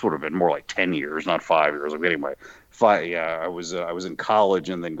 Jesus, this would have been more like 10 years, not 5 years. I'm getting my I was in college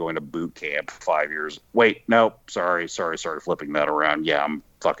and then going to boot camp 5 years. Wait, no, sorry, flipping that around. Yeah, I'm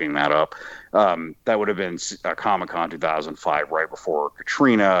fucking that up. That would have been Comic-Con 2005, right before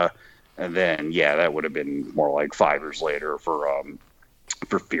Katrina. And then, yeah, that would have been more like 5 years later for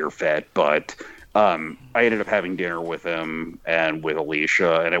Fear Fet. But I ended up having dinner with him and with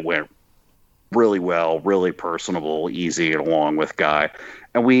Alicia, and it went really well, really personable, easy and along with guy.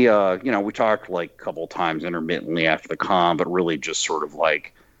 And we, we talked like a couple times intermittently after the con, but really just sort of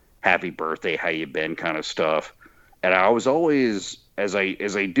like happy birthday, how you been kind of stuff. And I was always, as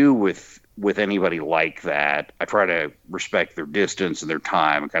I do with anybody like that, I try to respect their distance and their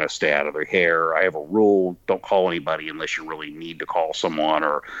time and kind of stay out of their hair. I have a rule: don't call anybody unless you really need to call someone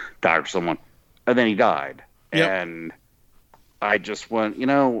or talk to someone. And then he died. Yep. And I just went,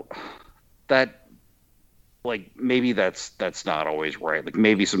 that, like, maybe that's not always right. Like,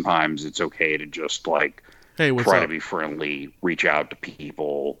 maybe sometimes it's okay to just like, hey, try to be friendly, reach out to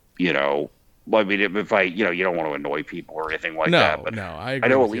people, I mean, if you don't want to annoy people or anything like that. But I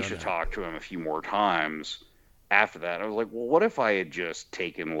know Alicia talked to him a few more times after that. I was like, well, what if I had just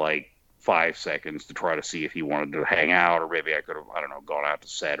taken like 5 seconds to try to see if he wanted to hang out, or maybe I could have, I don't know, gone out to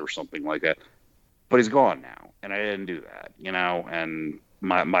set or something like that. But he's gone now, and I didn't do that, and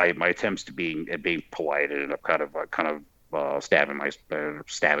my attempts at being polite ended up kind of stabbing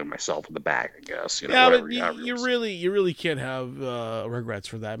myself in the back, I guess. But you really can't have regrets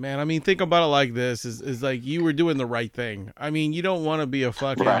for that, man. I mean, think about it like this: is like you were doing the right thing. I mean, you don't want to be a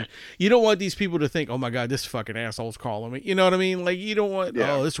fucking. Right. You don't want these people to think, oh my god, this fucking asshole's calling me. You know what I mean? Like, you don't want.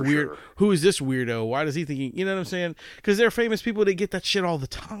 Oh, this weird. Sure. Who is this weirdo? Why does he think? You know what I'm saying? Because they're famous people. They get that shit all the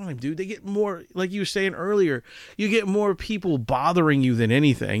time, dude. They get more, like you were saying earlier. You get more people bothering you than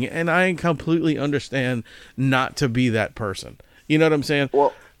anything, and I completely understand not to be that person. You know what I'm saying?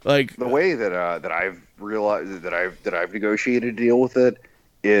 Well, like the way that I've realized that I've negotiated to deal with it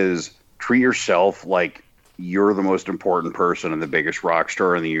is treat yourself like you're the most important person and the biggest rock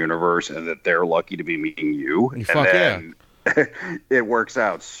star in the universe, and that they're lucky to be meeting you. And then it works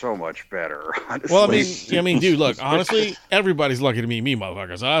out so much better. Honestly. Well, I mean, dude, look, honestly, everybody's lucky to meet me,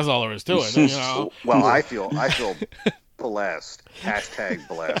 motherfuckers. So that's all there is to it. Well, I feel blessed.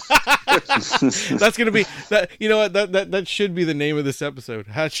 #blessed. That's gonna be that. You know what? That should be the name of this episode.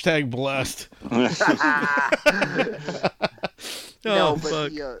 #blessed. No, but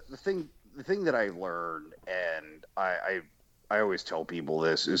the thing that I've learned, and I always tell people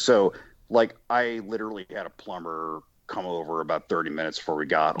this, is so like I literally had a plumber come over about 30 minutes before we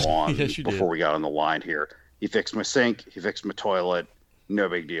got on. Before we got on the line here. He fixed my sink. He fixed my toilet. No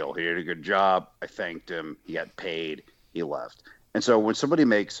big deal. He did a good job. I thanked him. He got paid. He left. And so when somebody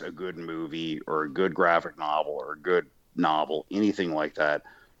makes a good movie or a good graphic novel or a good novel, anything like that,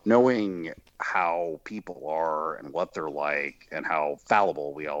 knowing how people are and what they're like and how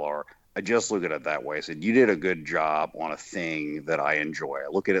fallible we all are, I just look at it that way. I said, you did a good job on a thing that I enjoy. I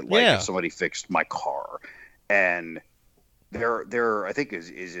look at it like if somebody fixed my car. And there I think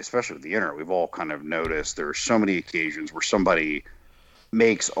is especially with the internet, we've all kind of noticed there are so many occasions where somebody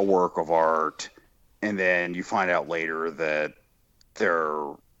makes a work of art and then you find out later that they're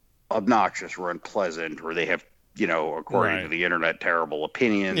obnoxious or unpleasant, or they have, according to the internet, terrible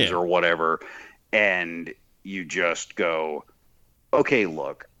opinions or whatever. And you just go, okay,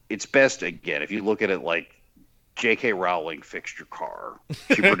 look, it's best, again, if you look at it like J.K. Rowling fixed your car.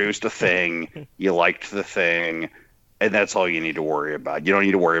 She produced a thing. You liked the thing. And that's all you need to worry about. You don't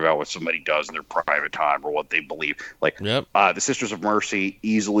need to worry about what somebody does in their private time or what they believe. Like the Sisters of Mercy,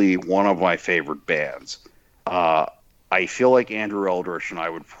 easily one of my favorite bands. I feel like Andrew Eldritch and I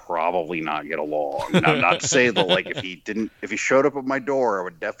would probably not get along. Not to say that, like, if he showed up at my door, I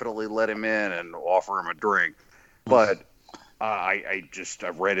would definitely let him in and offer him a drink. But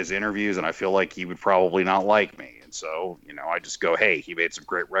I've read his interviews and I feel like he would probably not like me. And so, I just go, hey, he made some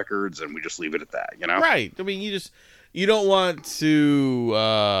great records, and we just leave it at that, Right. I mean, you don't want to,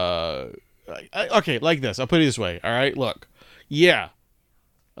 okay, like this. I'll put it this way. All right, look. Yeah.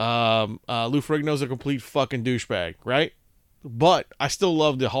 Lou Ferrigno's a complete fucking douchebag, right? But I still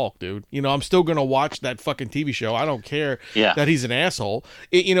love the Hulk, dude. I'm still going to watch that fucking TV show. I don't care that he's an asshole.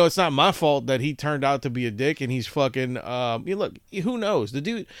 It's not my fault that he turned out to be a dick and he's fucking, look, who knows?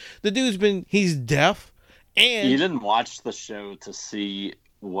 He's deaf, and you didn't watch the show to see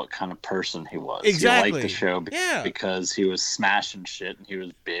what kind of person he was. Exactly. You liked the show because he was smashing shit and he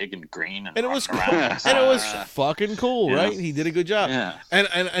was big and green and it was cool. around And it was fucking cool, Yeah. right? He did a good job. Yeah.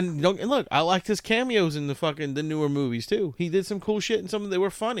 And look, I liked his cameos in the newer movies too. He did some cool shit and some of them were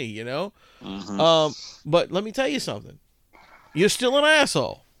funny, you know. Mm-hmm. But let me tell you something. You're still an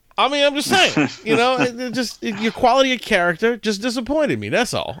asshole. I mean, I'm just saying, you know, your quality of character just disappointed me.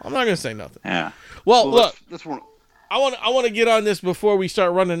 That's all. I'm not gonna say nothing. Yeah. Well, look, that's one. I want to get on this before we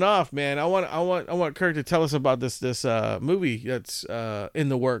start running off, man. I want Kirk to tell us about this movie that's in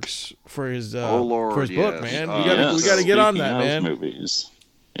the works for his for his book, man. We gotta get on that, man. Movies.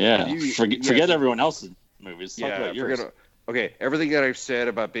 Yeah. Forget everyone else's movies. Talk about yours. Okay, everything that I've said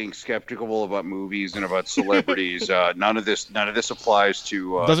about being skeptical about movies and about celebrities, none of this applies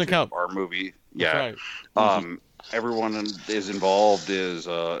to doesn't count our movie. That's Yeah. right. Everyone is involved is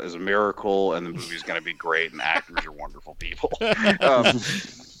a miracle, and the movie's going to be great, and actors are wonderful people.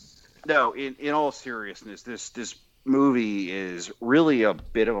 No, in all seriousness, this movie is really a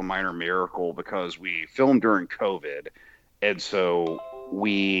bit of a minor miracle because we filmed during COVID, and so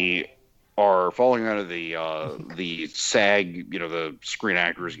we are falling under the SAG, the Screen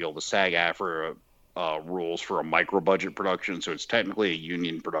Actors Guild, the SAG-AFTRA rules for a micro budget production. So it's technically a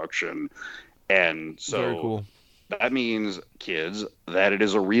union production, and so very cool. That means, kids, that it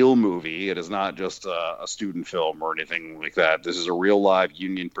is a real movie. It is not just a student film or anything like that. This is a real live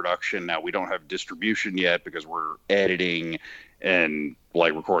union production. Now, we don't have distribution yet because we're editing and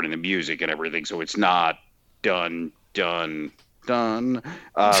recording the music and everything. So it's not done. But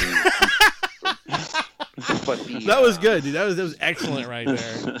that was good, dude. That was excellent right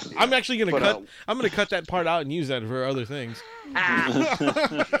there. I'm actually gonna cut that part out and use that for other things.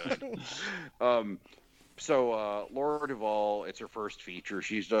 So Laura Duvall, it's her first feature.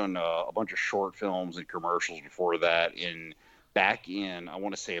 She's done a bunch of short films and commercials before that. Back in I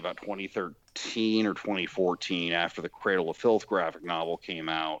want to say about 2013 or 2014, after the Cradle of Filth graphic novel came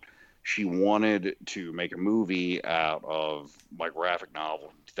out, she wanted to make a movie out of my graphic novel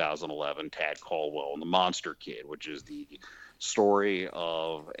from 2011, Tad Caldwell and the Monster Kid, which is the story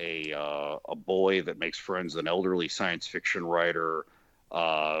of a boy that makes friends with an elderly science fiction writer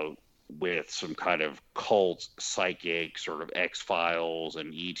with some kind of cult, psychic, sort of X-Files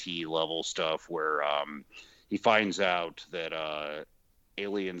and E.T. level stuff where he finds out that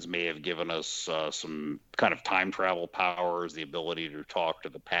aliens may have given us some kind of time travel powers, the ability to talk to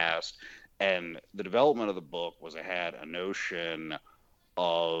the past. And the development of the book was I had a notion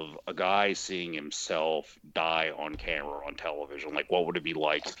of a guy seeing himself die on camera on television. Like, what would it be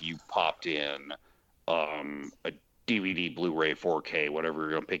like if you popped in a DVD, Blu-ray, 4K, whatever,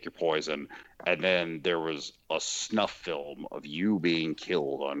 you're going to pick your poison, and then there was a snuff film of you being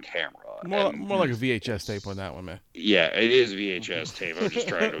killed on camera. More like a VHS tape on that one, man. Yeah, it is VHS tape. I was just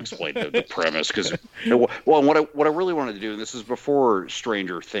trying to explain the premise because, what I really wanted to do, and this is before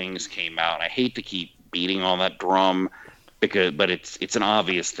Stranger Things came out, and I hate to keep beating on that drum, but it's an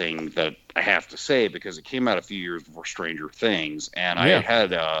obvious thing that I have to say because it came out a few years before Stranger Things, and I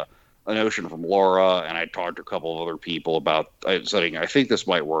had a notion from Laura, and I talked to a couple of other people about saying I think this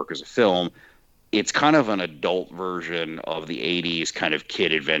might work as a film. It's kind of an adult version of the 80s kind of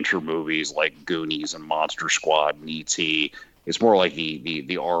kid adventure movies like Goonies and Monster Squad and E.T. It's more like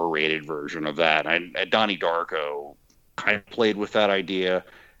the R-rated version of that. And Donnie Darko kind of played with that idea.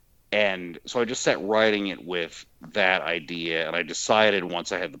 And so I just sat writing it with that idea, and I decided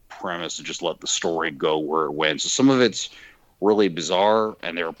once I had the premise to just let the story go where it went. So some of it's really bizarre,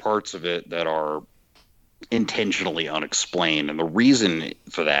 and there are parts of it that are intentionally unexplained. And the reason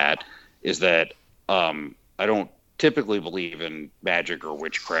for that is that I don't typically believe in magic or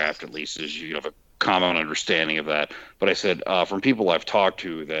witchcraft, at least as you have a common understanding of that. But I said, from people I've talked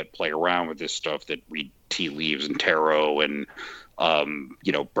to that play around with this stuff, that read tea leaves and tarot and,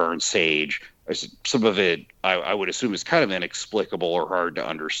 burn sage, I said, some of it I would assume is kind of inexplicable or hard to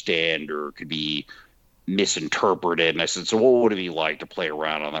understand or could be misinterpreted. And I said, so what would it be like to play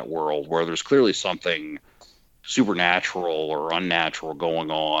around on that world where there's clearly something supernatural or unnatural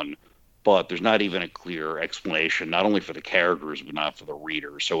going on, but there's not even a clear explanation, not only for the characters, but not for the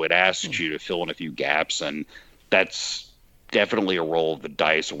reader. So it asks you to fill in a few gaps, and that's definitely a roll of the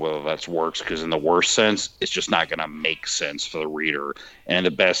dice of whether that works, because in the worst sense, it's just not going to make sense for the reader. And in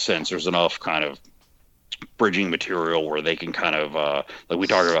the best sense, there's enough kind of bridging material where they can kind of, like we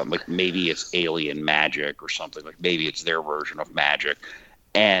talked about, like maybe it's alien magic or something, like maybe it's their version of magic.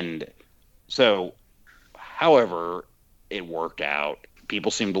 And so, however, it worked out.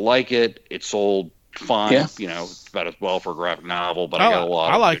 People seemed to like it. It sold fine, about as well for a graphic novel, but I got a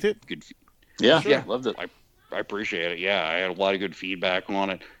lot. I liked it. Yeah, yeah, loved it. I appreciate it. Yeah, I had a lot of good feedback on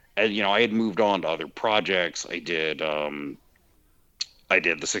it. And, I had moved on to other projects. I did the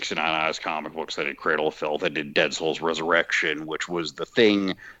 69 Eyes comic books. I did Cradle of Filth. I did Dead Souls Resurrection, which was the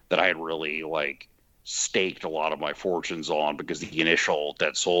thing that I had really, staked a lot of my fortunes on because the initial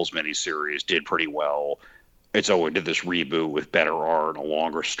Dead Souls miniseries did pretty well. And so we did this reboot with better art and a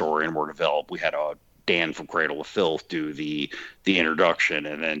longer story and more developed. We had Dan from Cradle of Filth do the introduction,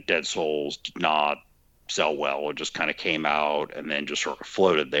 and then Dead Souls did not sell well. It just kind of came out and then just sort of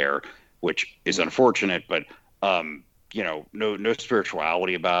floated there, which is unfortunate, but no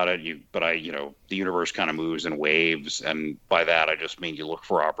spirituality about it. The universe kind of moves in waves, and by that I just mean you look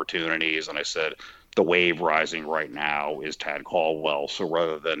for opportunities. And I said the wave rising right now is Tad Caldwell. So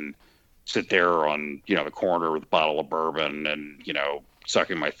rather than sit there on the corner with a bottle of bourbon and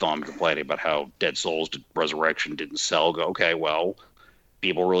sucking my thumb complaining about how Dead Souls Resurrection didn't sell, go, okay, well,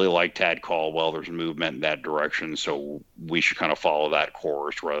 people really like Tad Caldwell. There's movement in that direction, so we should kind of follow that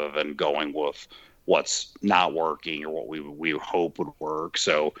course rather than going with what's not working or what we hope would work.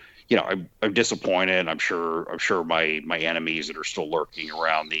 So, I'm disappointed. I'm sure my enemies that are still lurking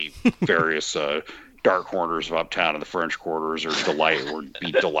around the various dark corners of Uptown and the French quarters would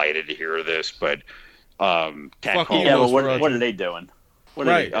be delighted to hear this. But Tad Caldwell, yeah, but what are they doing? What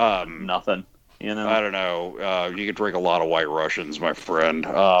are Right. they? Nothing. I don't know. You could drink a lot of White Russians, my friend.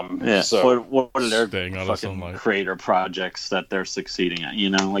 Yeah. So What are their Staying out of fucking sunlight. creator projects that they're succeeding at?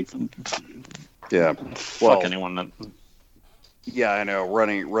 yeah. Fuck anyone that. Yeah, I know.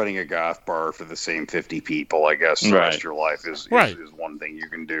 Running a goth bar for the same 50 people, I guess, the rest of your life is one thing you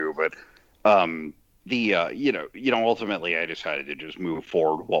can do. But ultimately, I decided to just move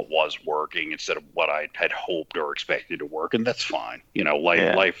forward what was working instead of what I had hoped or expected to work, and that's fine.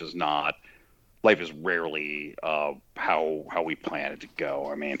 Life is not. Life is rarely how we plan it to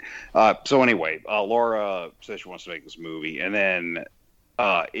go. I mean, so anyway, Laura says she wants to make this movie, and then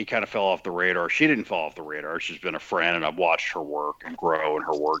it kind of fell off the radar. She didn't fall off the radar. She's been a friend, and I've watched her work and grow, and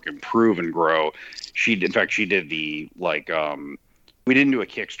her work improve and grow. She did the we didn't do a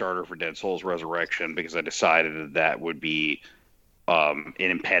Kickstarter for Dead Souls Resurrection because I decided that would be an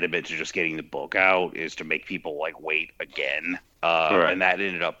impediment to just getting the book out, is to make people wait again. And that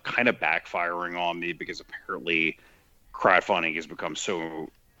ended up kind of backfiring on me because apparently crowdfunding has become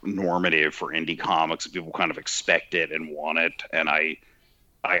so normative for indie comics that people kind of expect it and want it. And I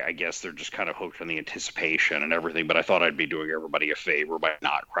guess they're just kind of hooked on the anticipation and everything. But I thought I'd be doing everybody a favor by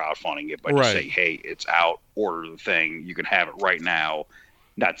not crowdfunding it, by just saying, hey, it's out, order the thing. You can have it right now,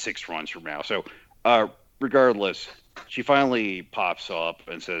 not 6 months from now. So regardless, she finally pops up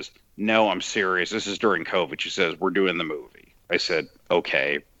and says, no, I'm serious. This is during COVID. She says, we're doing the movie. I said,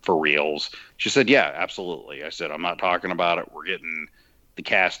 okay, for reals. She said, yeah, absolutely. I said, I'm not talking about it. We're getting the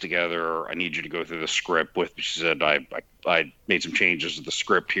cast together. I need you to go through the script with me. She said, I made some changes to the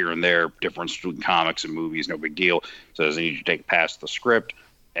script here and there, difference between comics and movies, no big deal. Says, I need you to take past the script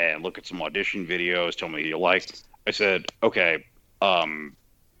and look at some audition videos, tell me what you like. I said, okay, I'm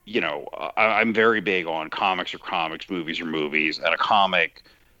very big on comics or comics, movies or movies, and a comic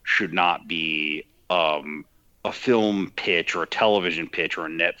should not be a film pitch or a television pitch or a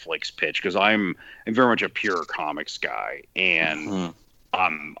Netflix pitch, because I'm very much a pure comics guy, and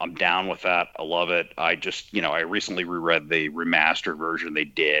I'm down with that. I love it. I just I recently reread the remastered version they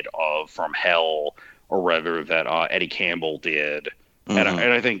did of From Hell, or rather that Eddie Campbell did. And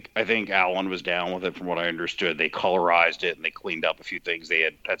I think Alan was down with it. From what I understood, they colorized it and they cleaned up a few things. They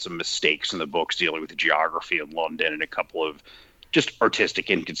had some mistakes in the books dealing with the geography of London and a couple of just artistic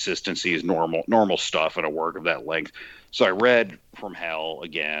inconsistencies, normal stuff in a work of that length. So I read From Hell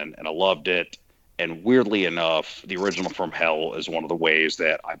again, and I loved it. And weirdly enough, the original From Hell is one of the ways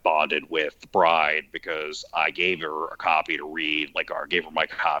that I bonded with the bride, because I gave her a copy to read, I gave her my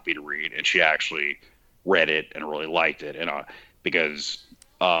copy to read, and she actually read it and really liked it. And because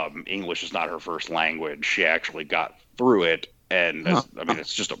English is not her first language, she actually got through it. And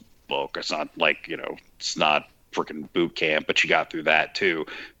it's just a book. It's not it's not freaking boot camp, but she got through that too.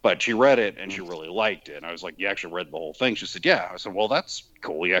 But she read it and she really liked it. And I was like, you actually read the whole thing? She said, yeah. I said, well, that's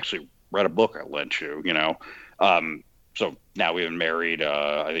cool. You actually read a book I lent you, So now we've been married,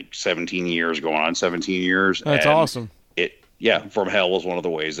 I think 17 years, going on 17 years. That's awesome. From Hell was one of the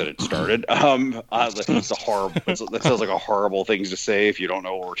ways that it started. It's a horrible. That sounds like a horrible thing to say if you don't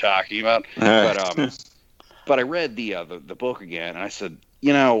know what we're talking about. But I read the book again, and I said,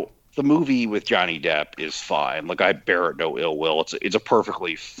 the movie with Johnny Depp is fine. I bear it no ill will. It's a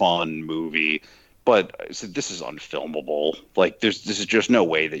perfectly fun movie, but I said, this is unfilmable. This is just no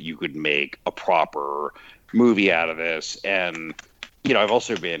way that you could make a proper movie out of this. And I've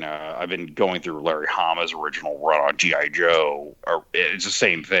also been I've been going through Larry Hama's original run on G.I. Joe. It's the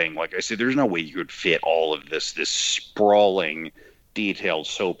same thing. Like I said, there's no way you could fit all of this sprawling, detailed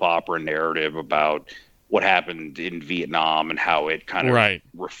soap opera narrative about what happened in Vietnam and how it kind of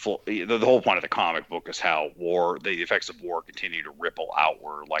the whole point of the comic book is how the effects of war continue to ripple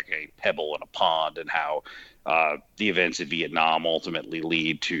outward like a pebble in a pond, and how the events in Vietnam ultimately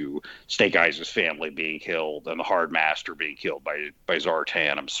lead to Snake Eyes' family being killed and the Hard Master being killed by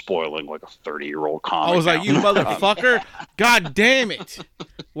Zartan. I'm spoiling like a 30-year-old comic. I was like, now. you motherfucker! God damn it!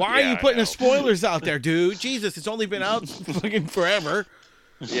 Why are you putting the spoilers out there, dude? Jesus, it's only been out fucking forever.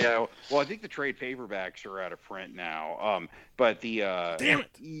 Yeah, well, I think the trade paperbacks are out of print now. But the damn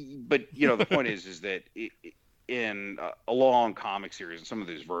it! But the point is that in a long comic series and some of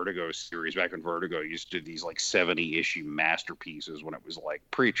these Vertigo series, back when Vertigo used to do these like 70-issue masterpieces when it was like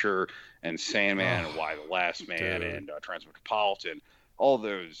Preacher and Sandman and Why the Last Man and Transmetropolitan, all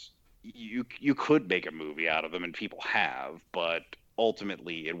those you could make a movie out of them, and people have, but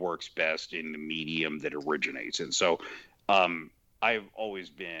ultimately it works best in the medium that it originates in. So I've always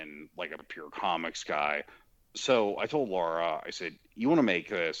been like a pure comics guy. So I told Laura, I said, you want to make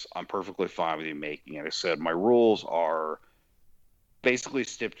this? I'm perfectly fine with you making it. I said, my rules are basically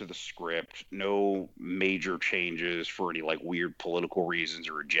stick to the script, no major changes for any like weird political reasons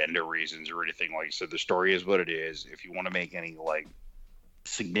or agenda reasons or anything. Like I said, the story is what it is. If you want to make any like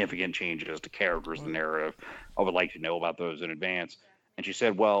significant changes to characters and narrative, I would like to know about those in advance. And she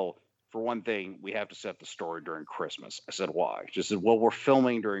said, well, for one thing, we have to set the story during Christmas. I said, why? She said, well, we're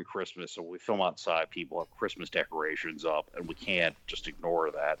filming during Christmas, so we film outside. People have Christmas decorations up, and we can't just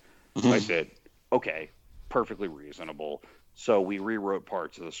ignore that. So I said, okay, perfectly reasonable. So we rewrote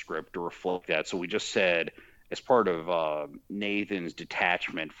parts of the script to reflect that. So we just said, as part of Nathan's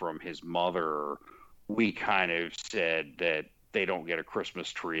detachment from his mother, we kind of said that they don't get a Christmas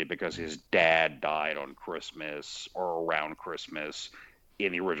tree because his dad died on Christmas or around Christmas.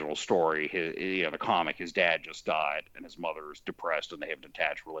 In the original story, the comic, his dad just died and his mother is depressed and they have a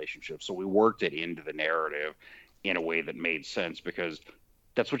detached relationship. So we worked it into the narrative in a way that made sense, because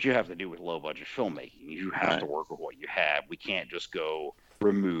that's what you have to do with low budget filmmaking. You have to work with what you have. We can't just go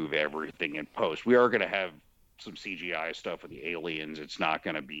remove everything in post. We are going to have some CGI stuff with the aliens. It's not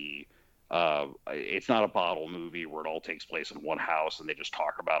going to be it's not a bottle movie where it all takes place in one house and they just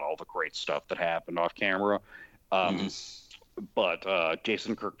talk about all the great stuff that happened off camera. But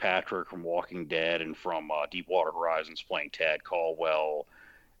Jason Kirkpatrick from Walking Dead and from Deepwater Horizons playing Tad Caldwell.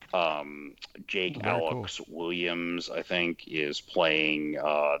 Jake Alex Williams, I think, is playing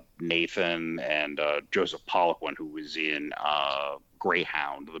Nathan, and Joseph Poliquin, who was in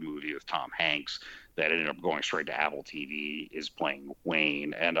Greyhound, the movie with Tom Hanks that ended up going straight to Apple TV, is playing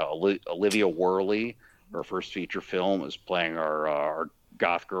Wayne. And Olivia Worley, her first feature film, is playing our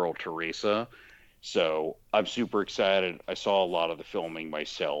goth girl Teresa. So I'm super excited. I saw a lot of the filming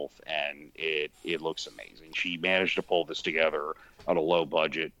myself, and it looks amazing. She managed to pull this together on a low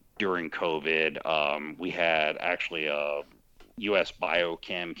budget during COVID. We had actually a U.S.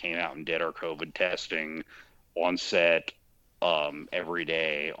 Biochem came out and did our COVID testing on set every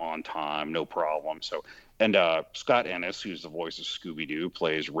day on time, no problem. So, and Scott Ennis, who's the voice of Scooby-Doo,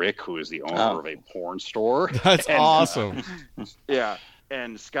 plays Rick, who is the owner of a porn store. That's awesome. Yeah.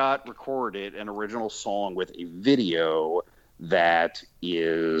 And Scott recorded an original song with a video that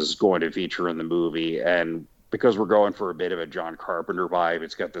is going to feature in the movie. And because we're going for a bit of a John Carpenter vibe,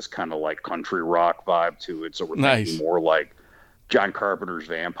 it's got this kind of like country rock vibe to it. So we're thinking more like John Carpenter's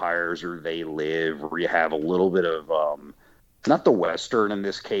Vampires or They Live, where you have a little bit of, not the Western in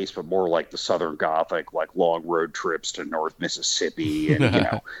this case, but more like the Southern Gothic, like long road trips to North Mississippi.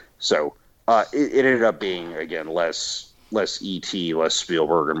 And, so it ended up being, again, less E.T., less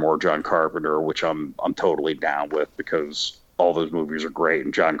Spielberg, and more John Carpenter, which I'm totally down with, because all those movies are great,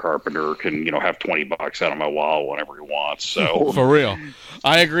 and John Carpenter can have $20 out of my wallet whenever he wants. So for real,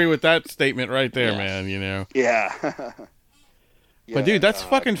 I agree with that statement right there, man. Yeah. But dude, that's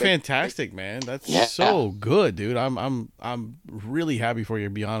fucking fantastic, man. That's so good, dude. I'm really happy for you, to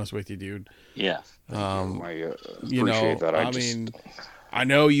be honest with you, dude. Yeah. I appreciate that. I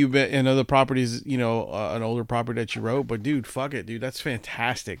know you've been in other properties, an older property that you wrote, but dude, fuck it, dude. That's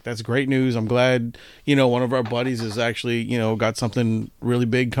fantastic. That's great news. I'm glad, one of our buddies has actually, got something really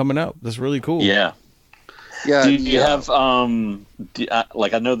big coming up. That's really cool. Yeah. Yeah. Do you have, I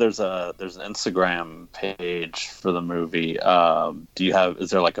know there's an Instagram page for the movie. Is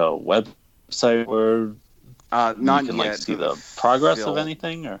there like a website where not you can yet, see the progress of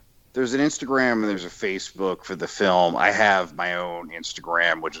anything, or? There's an Instagram and there's a Facebook for the film. I have my own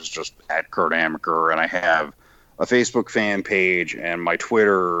Instagram, which is just at Kurt Amacker, and I have a Facebook fan page, and my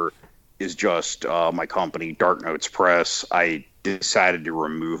Twitter is just my company, Dark Notes Press. I decided to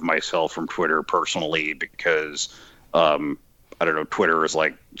remove myself from Twitter personally because I don't know, Twitter is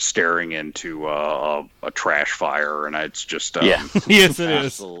like staring into a trash fire, and it's just Yes, it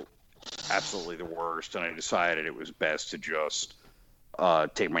is. Absolutely the worst. And I decided it was best to just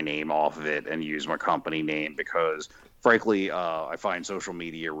take my name off of it and use my company name because, frankly, I find social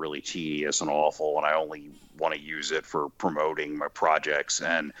media really tedious and awful, and I only want to use it for promoting my projects.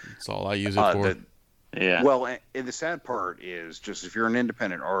 And that's all I use it for. Well, and the sad part is just if you're an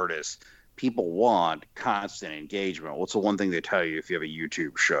independent artist, people want constant engagement. What's the one thing they tell you if you have a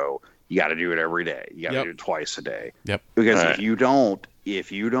YouTube show? You got to do it every day. You got to do it twice a day. Yep. Because if you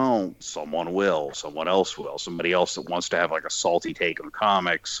don't, someone will. Someone else will. Somebody else that wants to have like a salty take on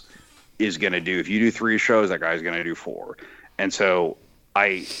comics is going to do. If you do 3 shows, that guy's going to do 4. And so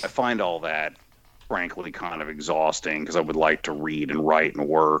I find all that, frankly, kind of exhausting because I would like to read and write and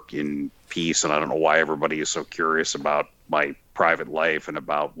work in peace. And I don't know why everybody is so curious about my private life and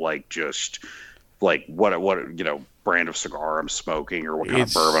about like just like what brand of cigar I'm smoking or what kind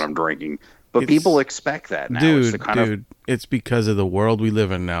of bourbon I'm drinking. But people expect that now. Dude, it's because of the world we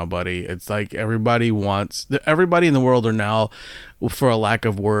live in now, buddy. It's like everybody in the world are now, for a lack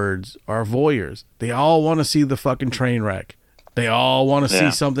of words, are voyeurs. They all want to see the fucking train wreck. They all want to see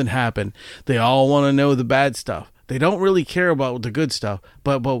something happen. They all want to know the bad stuff. They don't really care about the good stuff,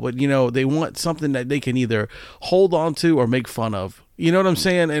 but they want something that they can either hold on to or make fun of. You know what I'm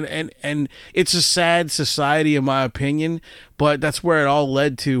saying? And it's a sad society, in my opinion, but that's where it all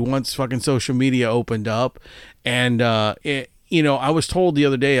led to once fucking social media opened up. And I was told the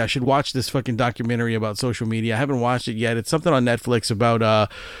other day I should watch this fucking documentary about social media. I haven't watched it yet. It's something on Netflix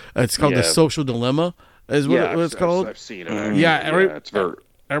about it's called The Social Dilemma. Is what it's called. I've seen it.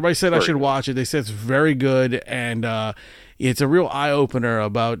 Everybody said I should watch it. They said it's very good, and it's a real eye opener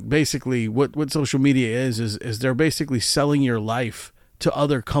about basically what social media is they're basically selling your life to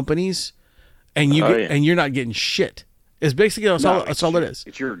other companies, and and you're not getting shit. It's basically that's all it is.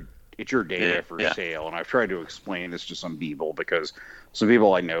 It's your data for sale, and I've tried to explain this to some people because some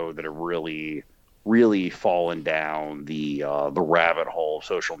people I know that have really fallen down the rabbit hole of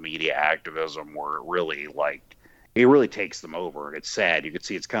social media activism where it really takes them over, and it's sad. You can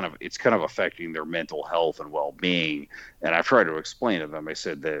see it's kind of affecting their mental health and well-being. And I've tried to explain to them. I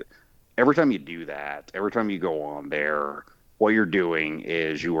said that every time you do that, every time you go on there, what you're doing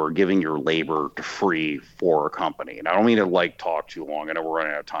is you are giving your labor to free for a company. And I don't mean to talk too long. I know we're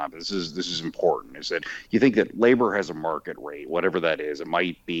running out of time. But this is important. Is that you think that labor has a market rate, whatever that is. It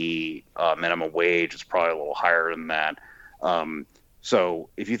might be minimum wage. It's probably a little higher than that. So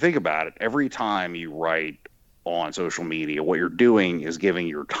if you think about it, every time you write on social media, what you're doing is giving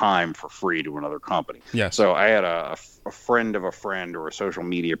your time for free to another company. Yes. So I had a friend of a friend, or a social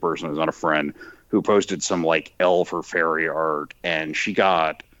media person who's not a friend, who posted some elf or fairy art, and she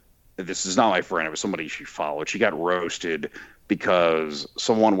got, this is not my friend, it was somebody she followed, she got roasted because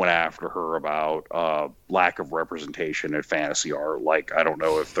someone went after her about lack of representation in fantasy art. I don't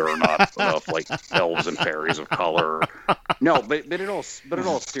know if there are not enough elves and fairies of color. No, but in all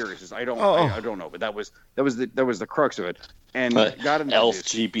seriousness, I don't know. But that was the crux of it. And got into elf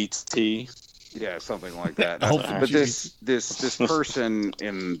GBT. Yeah, something like that. But this person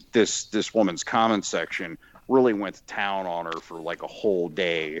in this woman's comment section really went to town on her for a whole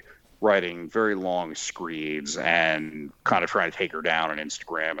day, writing very long screeds and kind of trying to take her down on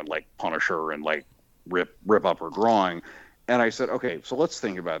Instagram and punish her and rip up her drawing. And I said, okay, so let's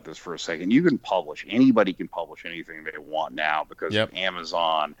think about this for a second. You can anybody can publish anything they want now because of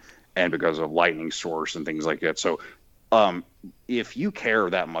Amazon and because of Lightning Source and things like that. So if you care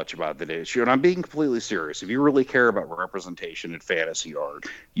that much about the issue, and I'm being completely serious, if you really care about representation in fantasy art,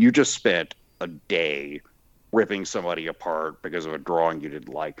 you just spent a day ripping somebody apart because of a drawing you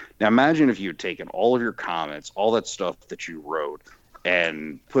didn't like. Now imagine if you had taken all of your comments, all that stuff that you wrote,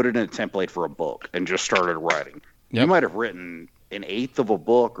 and put it in a template for a book and just started writing. You might have written an eighth of a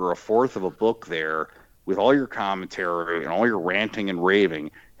book or a fourth of a book there with all your commentary and all your ranting and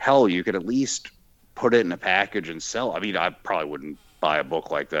raving. Hell, you could at least put it in a package and sell. I mean, I probably wouldn't buy a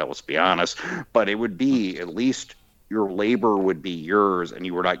book like that, let's be honest, but it would be at least your labor would be yours, and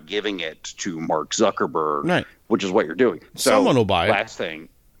you were not giving it to Mark Zuckerberg, right, which is what you're doing. So, someone will buy it. Last thing.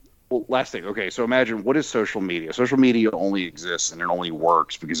 Okay, so imagine, what is social media? Social media only exists and it only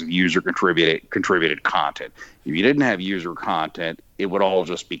works because of user contributed content. If you didn't have user content, it would all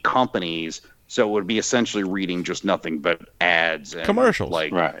just be companies. So it would be essentially reading just nothing but ads and commercials,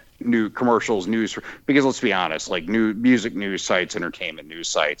 new commercials, news. Because let's be honest, music news sites, entertainment news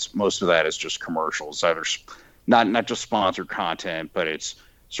sites, most of that is just commercials. Either not just sponsored content, but it's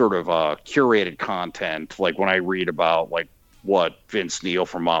sort of curated content. Like when I read about like what Vince Neil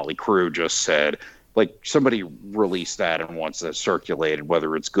from Motley Crue just said, like somebody released that and wants that circulated,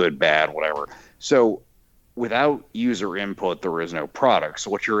 whether it's good, bad, whatever. So without user input, there is no product.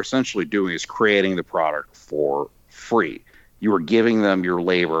 So what you're essentially doing is creating the product for free. You are giving them your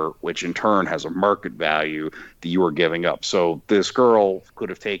labor, which in turn has a market value that you are giving up. So this girl could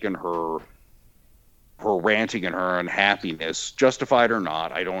have taken her ranting and her unhappiness, justified or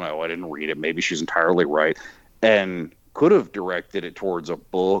not, I don't know, I didn't read it, maybe she's entirely right, and could have directed it towards a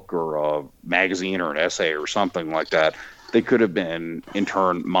book or a magazine or an essay or something like that. They could have been, in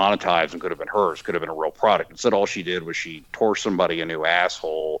turn, monetized and could have been hers, could have been a real product. Instead, all she did was she tore somebody a new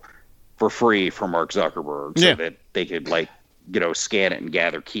asshole for free from Mark Zuckerberg so that they could, like, you know, scan it and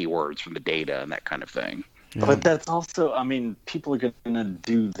gather keywords from the data and that kind of thing. Yeah. But that's also, I mean, people are going to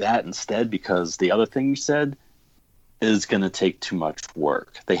do that instead because the other thing you said is going to take too much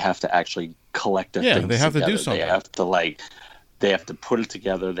work. They have to actually collect their things they have together. to do something. They have to put it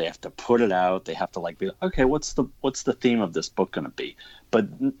together. They have to put it out. They have to like be like, okay, what's the theme of this book going to be? But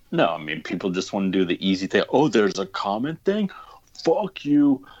no, I mean, people just want to do the easy thing. Oh, there's a comment thing. Fuck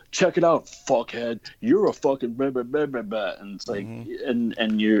you. Check it out, fuckhead. You're a fucking blah, blah, blah, blah, blah. And it's like,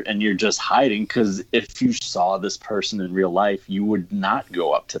 and you're just hiding because if you saw this person in real life, you would not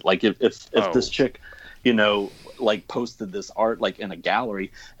go up to if this chick, you know, like posted this art like in a gallery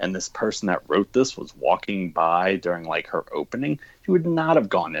and this person that wrote this was walking by during like her opening, you would not have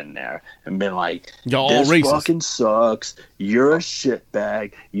gone in there and been like, this fucking sucks. You're a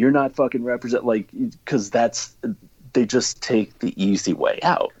shitbag. You're not fucking represent because they just take the easy way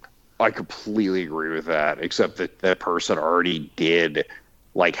out. I completely agree with that, except that that person already did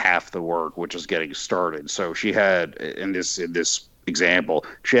like half the work, which is getting started. So she had, in this example,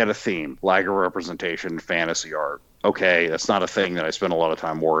 she had a theme, lack of representation in fantasy art. Okay, that's not a thing that I spend a lot of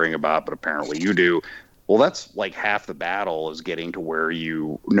time worrying about, but apparently you do. Well, that's like half the battle is getting to where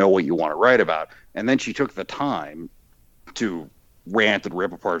you know what you want to write about. And then she took the time to rant and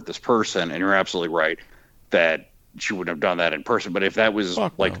rip apart this person, and you're absolutely right that she wouldn't have done that in person. But if that was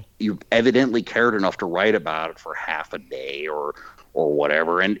you evidently cared enough to write about it for half a day or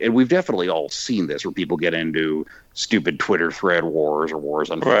whatever, and we've definitely all seen this where people get into stupid Twitter thread wars or wars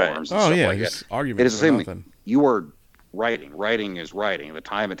on forums and stuff like that. Arguments. It is the same thing. You are writing. Writing is writing. The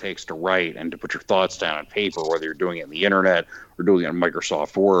time it takes to write and to put your thoughts down on paper, whether you're doing it in the internet or doing it in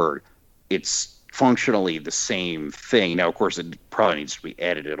Microsoft Word, it's functionally the same thing. Now, of course, it probably needs to be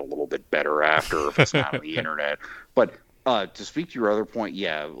edited a little bit better after if it's not on the internet. But to speak to your other point,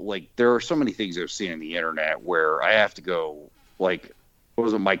 yeah, like there are so many things I've seen on the internet where I have to go, like, what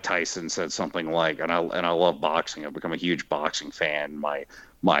was it? Mike Tyson said something like, and I love boxing. I've become a huge boxing fan. My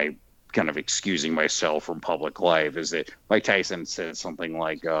kind of excusing myself from public life is that Mike Tyson said something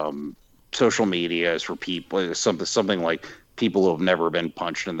like, social media is for people, something like people who have never been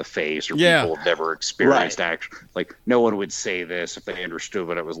punched in the face or people who have never experienced action. Like, no one would say this if they understood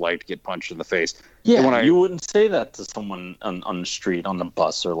what it was like to get punched in the face. Yeah, you wouldn't say that to someone on the street, on the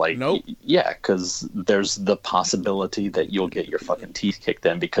bus, or like, nope. Yeah, because there's the possibility that you'll get your fucking teeth kicked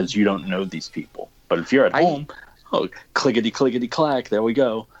in because you don't know these people. But if you're at home, clickety, clickety, clack, there we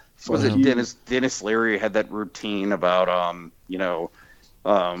go. Was it Dennis Leary had that routine about,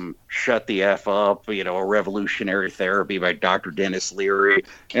 shut the F up, a revolutionary therapy by Dr. Dennis Leary.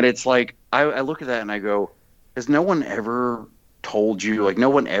 And it's like, I look at that and I go, has no one ever told you, like, no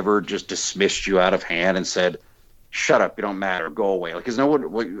one ever just dismissed you out of hand and said, shut up, you don't matter, go away? Like, because no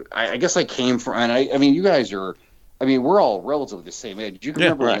one, I guess I came from, and I mean, you guys are, we're all relatively the same age. You can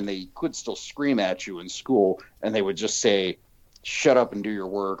remember when they could still scream at you in school and they would just say, shut up and do your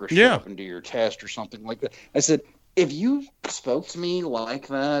work, or shut up and do your test, or something like that. I said, if you spoke to me like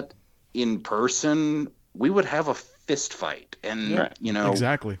that in person, we would have a fist fight. And,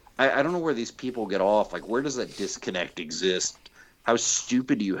 exactly. I don't know where these people get off. Like, where does that disconnect exist? How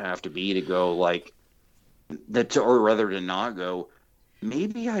stupid do you have to be to go like that, or rather to not go,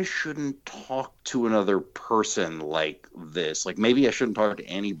 maybe I shouldn't talk to another person like this. Like, maybe I shouldn't talk to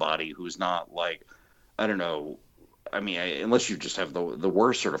anybody who's not like, I don't know, unless you just have the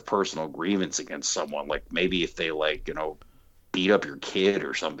worst sort of personal grievance against someone, like maybe if they beat up your kid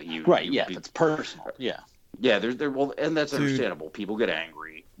or something, it's personal. And that's understandable. People get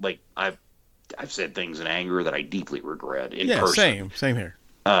angry. Like I've said things in anger that I deeply regret in person. Same here.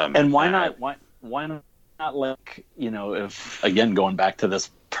 And why not like, if, again, going back to this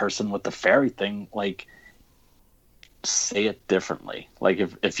person with the fairy thing, like, say it differently. Like,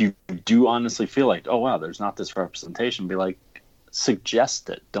 if you do honestly feel like, oh wow, there's not this representation, be like,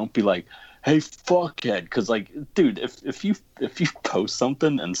 suggest it. Don't be like, hey, fuckhead. Because, like, dude, if you post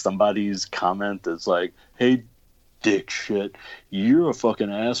something and somebody's comment is like, hey, dick shit, you're a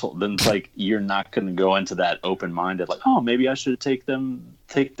fucking asshole, then it's like you're not going to go into that open-minded, like, oh, maybe I should take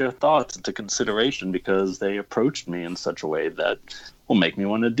their thoughts into consideration because they approached me in such a way that will make me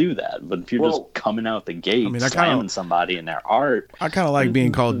want to do that. But if you're just coming out the gate slamming somebody in their art, I kind of like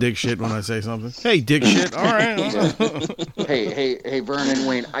being called dick shit when I say something. Hey, dick shit. All right. hey, Vernon,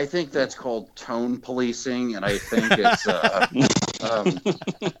 Wayne, I think that's called tone policing, and I think it's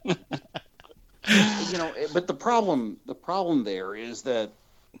but the problem there is that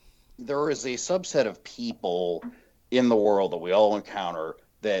there is a subset of people in the world that we all encounter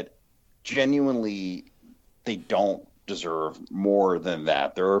that genuinely they don't deserve more than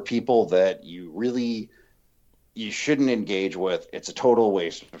that. There are people that you shouldn't engage with. It's a total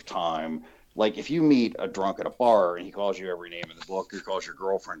waste of time. Like if you meet a drunk at a bar and he calls you every name in the book, or he calls your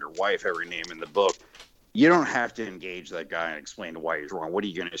girlfriend or wife every name in the book, you don't have to engage that guy and explain why he's wrong. What are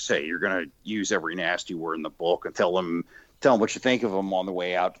you going to say? You're going to use every nasty word in the book and tell him what you think of him on the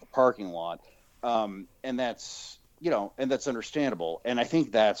way out to the parking lot. And that's understandable. And I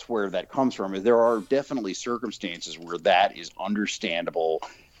think that's where that comes from. Is there are definitely circumstances where that is understandable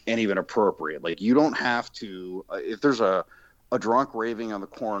and even appropriate. Like you don't have to, if there's a drunk raving on the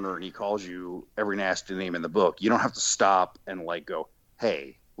corner and he calls you every nasty name in the book, you don't have to stop and like go,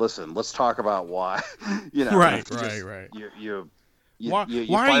 hey, listen, let's talk about why, Right. Why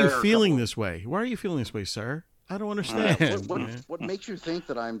are you feeling this way? Why are you feeling this way, sir? I don't understand. What makes you think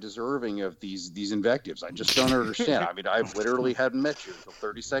that I'm deserving of these invectives? I just don't understand. I mean, I literally hadn't met you until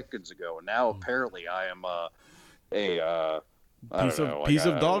 30 seconds ago, and now apparently I am a piece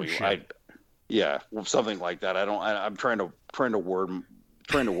of dog shit. Something like that. I'm trying to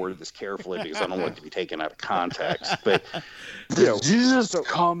word this carefully because I don't want it to be taken out of context. But did you just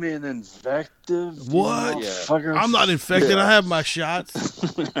come in invective? What? I'm not infected. I have my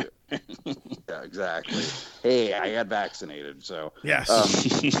shots. Yeah, exactly. Hey, I got vaccinated, so yes.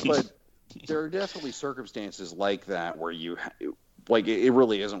 But there are definitely circumstances like that where it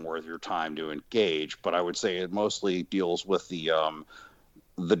really isn't worth your time to engage. But I would say it mostly deals with the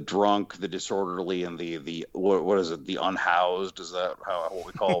drunk, the disorderly, and the what is it? The unhoused? Is that what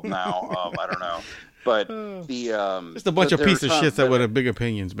we call them now? I don't know. But just a bunch of piece of shits that would have big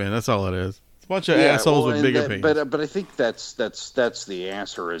opinions, man. That's all it is. It's a bunch of assholes with big opinions. But I think that's the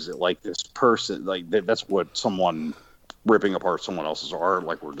answer. Is it like this person? Like that's what someone ripping apart someone else's art,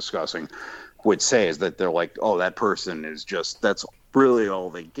 like we're discussing, would say is that they're like, oh, that person is just that's really all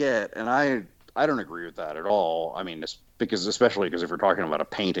they get, and I don't agree with that at all. I mean, especially because if you're talking about a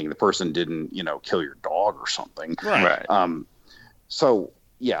painting, the person didn't, kill your dog or something. Right. So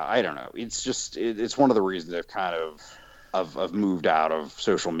yeah, I don't know. It's just, it's one of the reasons I've kind of moved out of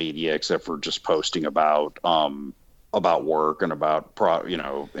social media, except for just posting about work and about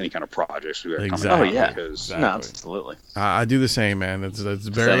any kind of projects we have coming up. Exactly. No, absolutely. I do the same, man. It's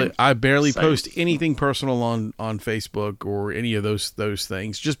barely. I barely post anything personal on Facebook or any of those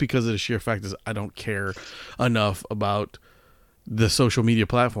things, just because of the sheer fact is I don't care enough about the social media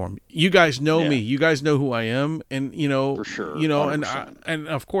platform. You guys know me. You guys know who I am, and for sure. And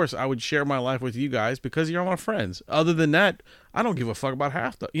of course I would share my life with you guys because you're my friends. Other than that, I don't give a fuck about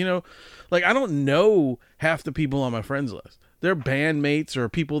half the. Like I don't know half the people on my friends list. They're bandmates or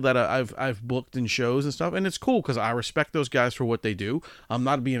people that I've booked in shows and stuff, and it's cool because I respect those guys for what they do. I'm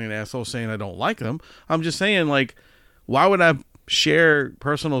not being an asshole saying I don't like them. I'm just saying, like, why would I share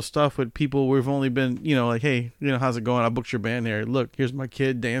personal stuff with people we've only been, like, hey, how's it going? I booked your band here. Look, here's my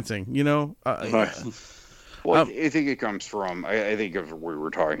kid dancing, Right. Well, I think it comes from, I think of we were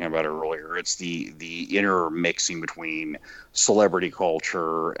talking about it earlier, it's the intermixing between celebrity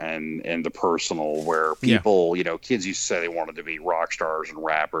culture and the personal, where people, kids used to say they wanted to be rock stars and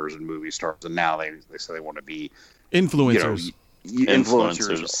rappers and movie stars, and now they say they want to be influencers.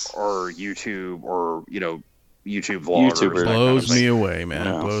 Influencers or YouTube or, YouTube vloggers. YouTubers. Blows me away, man.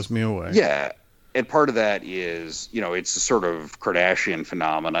 It blows me away. Yeah. And part of that is, it's a sort of Kardashian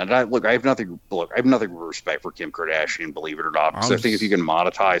phenomenon. And I have nothing but respect for Kim Kardashian, believe it or not. Because I think if you can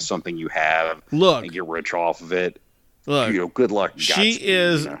monetize something you have and get rich off of it, good luck. She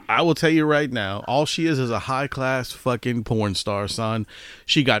is, I will tell you right now, all she is a high-class fucking porn star, son.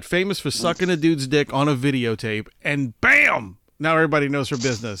 She got famous for sucking a dude's dick on a videotape, and bam! Now everybody knows her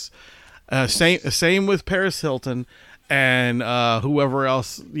business. Same with Paris Hilton and whoever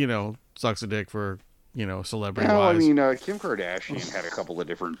else, sucks a dick for, celebrity-wise. Well, I mean, Kim Kardashian had a couple of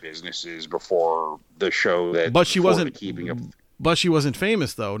different businesses before the show. But she wasn't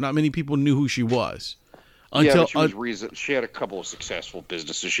famous, though. Not many people knew who she was. Until she had a couple of successful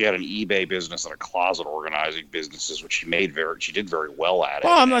businesses. She had an eBay business and a closet organizing businesses, which she did very well at.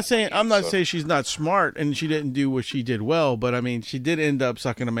 Well, I'm not saying she's not smart and she didn't do what she did well, but I mean, she did end up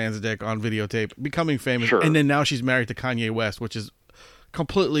sucking a man's dick on videotape, becoming famous, Sure. and then now she's married to Kanye West, which is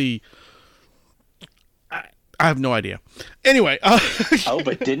completely. I have no idea. Anyway. Oh,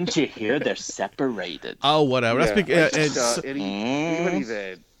 but didn't you hear they're separated? Oh, whatever. Yeah, anybody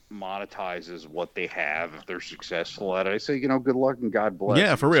that monetizes what they have, if they're successful at it, I say, good luck and God bless.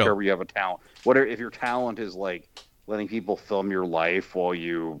 Yeah, for real. Discover you have a talent. Whatever, if your talent is like letting people film your life while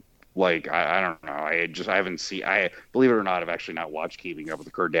you I don't know. I haven't seen. I believe it or not, I've actually not watched Keeping Up with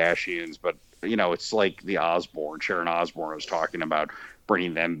the Kardashians, but it's like the Sharon Osbourne was talking about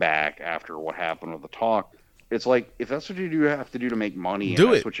bringing them back after what happened with the talk. It's like, if that's what you have to do to make money,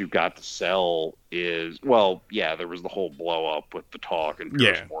 and that's what you've got to sell is, there was the whole blow up with the talk and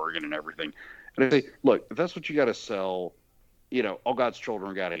Piers Morgan and everything. And I say, look, if that's what you got to sell, all God's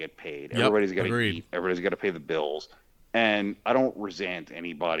children got to get paid. Everybody's got to eat. Everybody's got to pay the bills. And I don't resent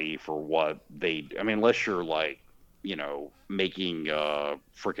anybody for what they, unless you're making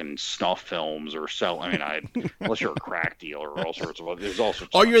freaking snuff films or unless you're a crack dealer or all sorts of, there's all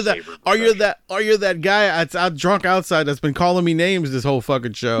sorts of you're that guy out drunk outside that's been calling me names this whole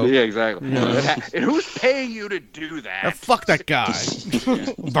fucking show. Yeah, exactly. Yeah. And who's paying you to do that? Fuck that guy.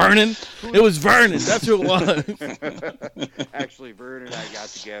 Vernon. It was Vernon. That's who it was. Actually, Vernon and I got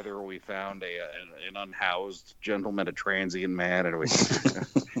together. We found an unhoused gentleman, a transient man, and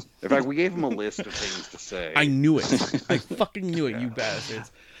in fact, we gave him a list of things to say. I knew it. I fucking knew it, you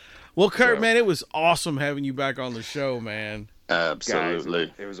bastards. Well, Kurt, man, it was awesome having you back on the show, man. Absolutely.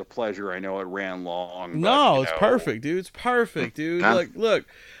 Guys, it was a pleasure. I know it ran long. No, it's perfect, dude. It's perfect, dude. Look,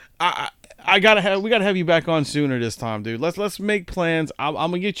 we gotta have you back on sooner this time, dude. Let's make plans. I'm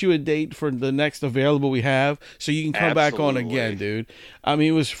gonna get you a date for the next available we have, so you can come back on again, dude.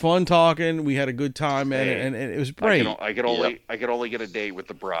 It was fun talking. We had a good time, man, and it was great. I could only get a date with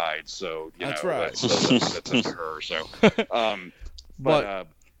the bride, so that's right. That's up to her. So,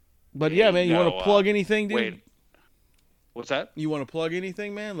 but yeah, man, you want to plug anything, dude? Wait. What's that? You want to plug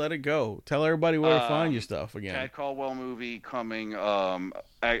anything, man? Let it go. Tell everybody where to find your stuff again. Tad Caldwell movie coming.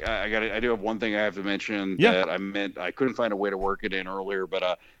 I do have one thing I have to mention that I couldn't find a way to work it in earlier,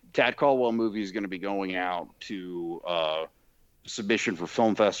 but Tad Caldwell movie is going to be going out to submission for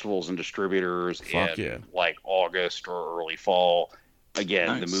film festivals and distributors in August or early fall.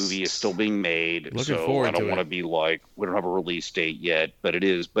 Again, the movie is still being made, so I don't want to be we don't have a release date yet, but it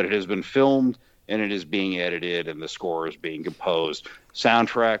has been filmed. And it is being edited, and the score is being composed.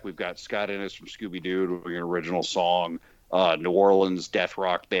 Soundtrack, we've got Scott Innes from Scooby-Doo doing an original song. New Orleans death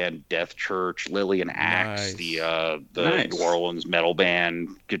rock band Death Church, Lillian Axe, the New Orleans metal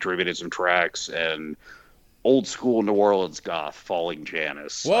band, contributed some tracks, and old school New Orleans goth, Falling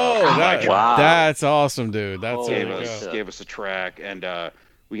Janice. Whoa, that's awesome, dude. That's gave us a track, and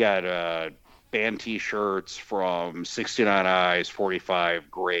we got band T-shirts from 69 Eyes,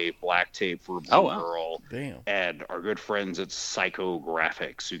 45 Gray, Black Tape for a Blue Girl, and our good friends at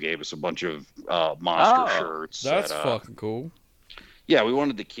Psychographics, who gave us a bunch of monster shirts. That's fucking cool. Yeah, we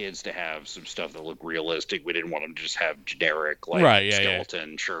wanted the kids to have some stuff that looked realistic. We didn't want them to just have generic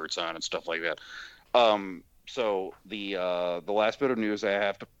skeleton shirts on and stuff like that. So the last bit of news I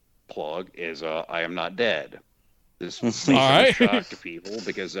have to plug is I Am Not Dead. This may be a shock to people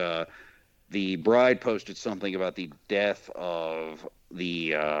because the bride posted something about the death of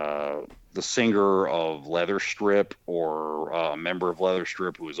the singer of Leather Strip, or a member of Leather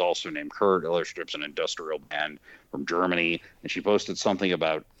Strip, who is also named Kurt. Leather Strip's an industrial band from Germany, and she posted something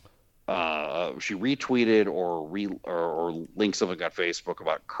about she retweeted or linked something on Facebook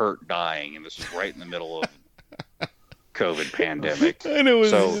about Kurt dying, and this was right in the middle of COVID pandemic. And it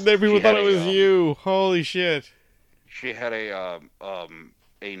was people thought it was you. Holy shit! She had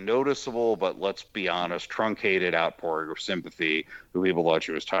a noticeable, but let's be honest, truncated outpouring of sympathy who people thought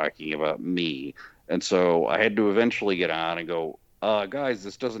she was talking about me. And so I had to eventually get on and go, guys,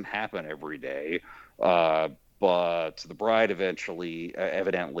 this doesn't happen every day. But the bride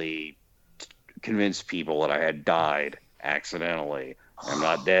evidently convinced people that I had died accidentally. I'm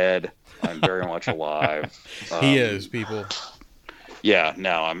not dead. I'm very much alive. He is, people. Yeah,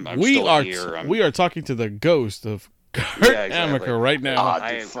 no, I'm still here. We are talking to the ghost of Kurt Amacker right now.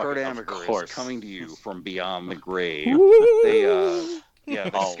 Kurt Amacker is coming to you from beyond the grave. They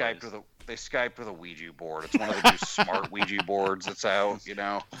Skyped with a Ouija board. It's one of the new smart Ouija boards that's out.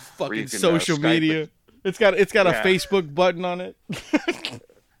 Fucking social media. It's got a Facebook button on it.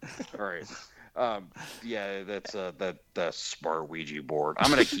 All right. Yeah, that's the smart Ouija board. I'm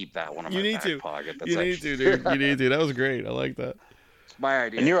gonna keep that one in my back pocket. That's You need to, dude. You need to. That was great. I like that. It's my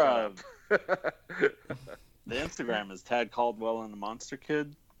idea. And you're the Instagram is Tad Caldwell and the Monster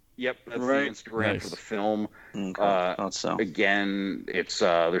Kid. Yep, that's right. the Instagram for the film. Okay. So. Again, it's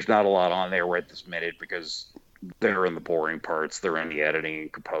there's not a lot on there right this minute because they're in the boring parts. They're in the editing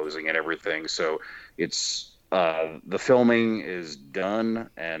and composing and everything. So it's the filming is done,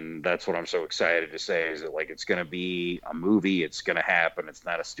 and that's what I'm so excited to say is that like it's going to be a movie. It's going to happen. It's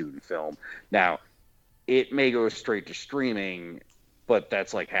not a student film. Now, it may go straight to streaming. But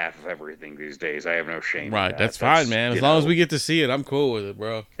that's like half of everything these days. I have no shame. Right, in that. that's fine, man. As long as we get to see it, I'm cool with it,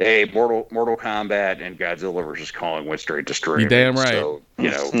 bro. Hey, Mortal Kombat and Godzilla vs. Kong went straight to streaming. You damn right. So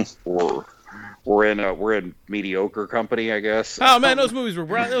we're in mediocre company, I guess. Oh man, those movies were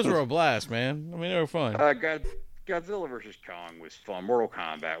a blast, man. I mean, they were fun. Godzilla vs. Kong was fun. Mortal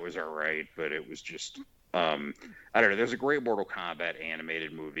Kombat was alright, but it was just I don't know. There's a great Mortal Kombat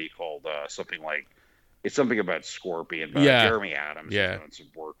animated movie called It's something about Scorpion, but Jeremy Adams has done some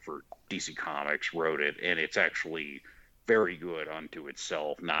work for DC Comics, wrote it, and it's actually very good unto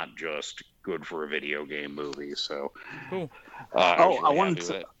itself, not just good for a video game movie. So, cool.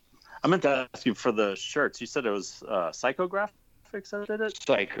 I meant to ask you for the shirts. You said it was Psychographics that did it?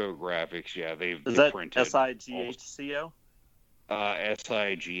 Psychographics, yeah. Is that printed SIGHCO?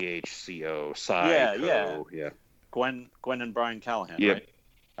 SIGHCO. Psycho. Yeah. Gwen and Brian Callahan, yep. right?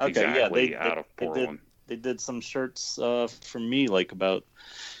 Okay, exactly, out of Portland. They did some shirts for me like about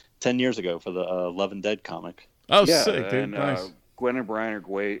 10 years ago for the Love and Dead comic. Oh, sick, dude. And, nice. Gwen and Brian are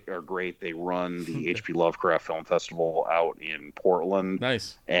great. They run the H.P. Lovecraft Film Festival out in Portland.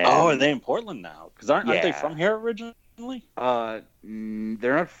 Nice. And, are they in Portland now? Because aren't they from here originally?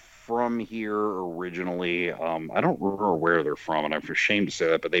 They're not from here originally. I don't remember where they're from, and I'm ashamed to say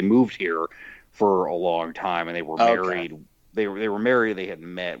that, but they moved here for a long time, and they were married. They were married. They had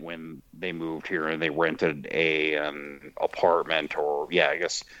met when they moved here, and they rented an apartment, or I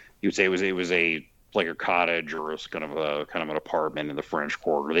guess you'd say it was a like a cottage or a kind of an apartment in the French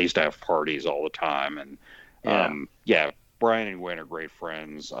Quarter. They used to have parties all the time, and Brian and Gwen are great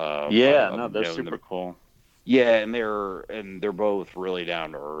friends. They're super cool. Yeah, and they're both really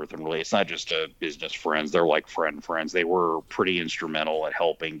down to earth, and really, it's not just business friends. They're like friends. They were pretty instrumental at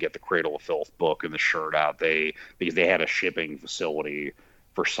helping get the Cradle of Filth book and the shirt out. Because they had a shipping facility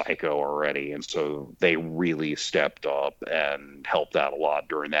for Psycho already, and so they really stepped up and helped out a lot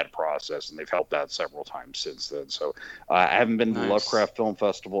during that process, and they've helped out several times since then. So I haven't been to the Lovecraft Film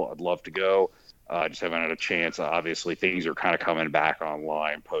Festival. I'd love to go. Just haven't had a chance. Obviously, things are kind of coming back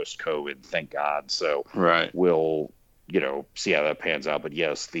online post-COVID, thank God. So we'll, see how that pans out. But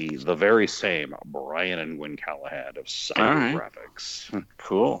yes, the very same Brian and Gwen Callahan of Psychographics. Right.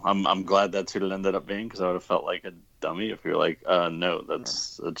 Cool. I'm glad that's who it ended up being, because I would have felt like a dummy if you're like, no,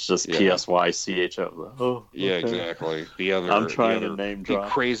 it's just PSYCHO. Oh, yeah, exactly. I'm trying to name drop. The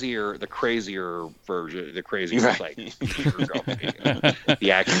crazier version, the crazier Psycho.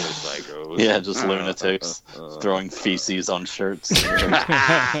 The actual Psycho. Yeah, just lunatics throwing feces on shirts.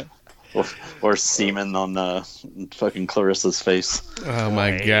 or semen on fucking Clarissa's face. Oh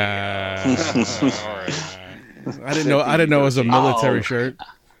my god! I didn't know it was a military shirt.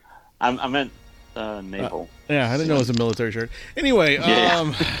 I meant naval. I didn't know it was a military shirt. Anyway,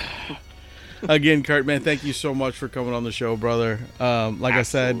 again, Kurt, man, thank you so much for coming on the show, brother. Like I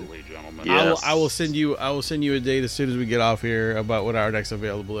said, gentlemen. I will send you a date as soon as we get off here about what our next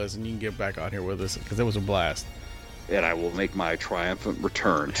available is, and you can get back on here with us because it was a blast. And I will make my triumphant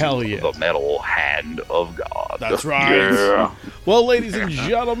return to the metal hand of God. That's right. Yeah. Well, ladies and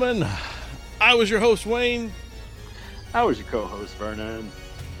gentlemen, I was your host, Wayne. I was your co-host, Vernon.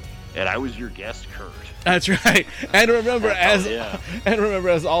 And I was your guest, Kurt. That's right. And remember,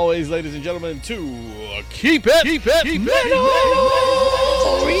 as always, ladies and gentlemen, to keep it metal.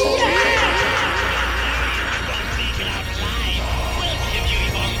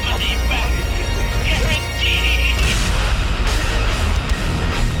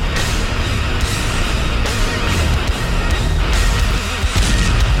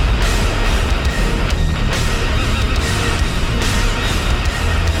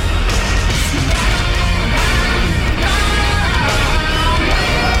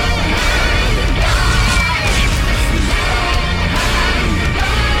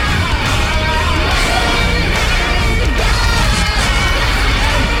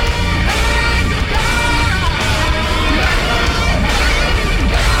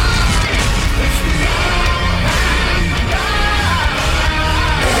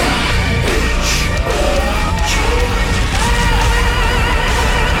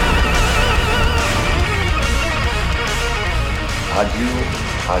 Adieu,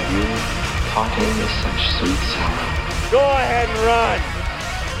 adieu, parting is such sweet sorrow. Go ahead and run.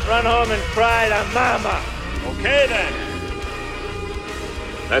 Run home and cry to mama. Okay then.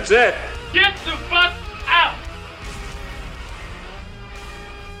 That's it. Get the fuck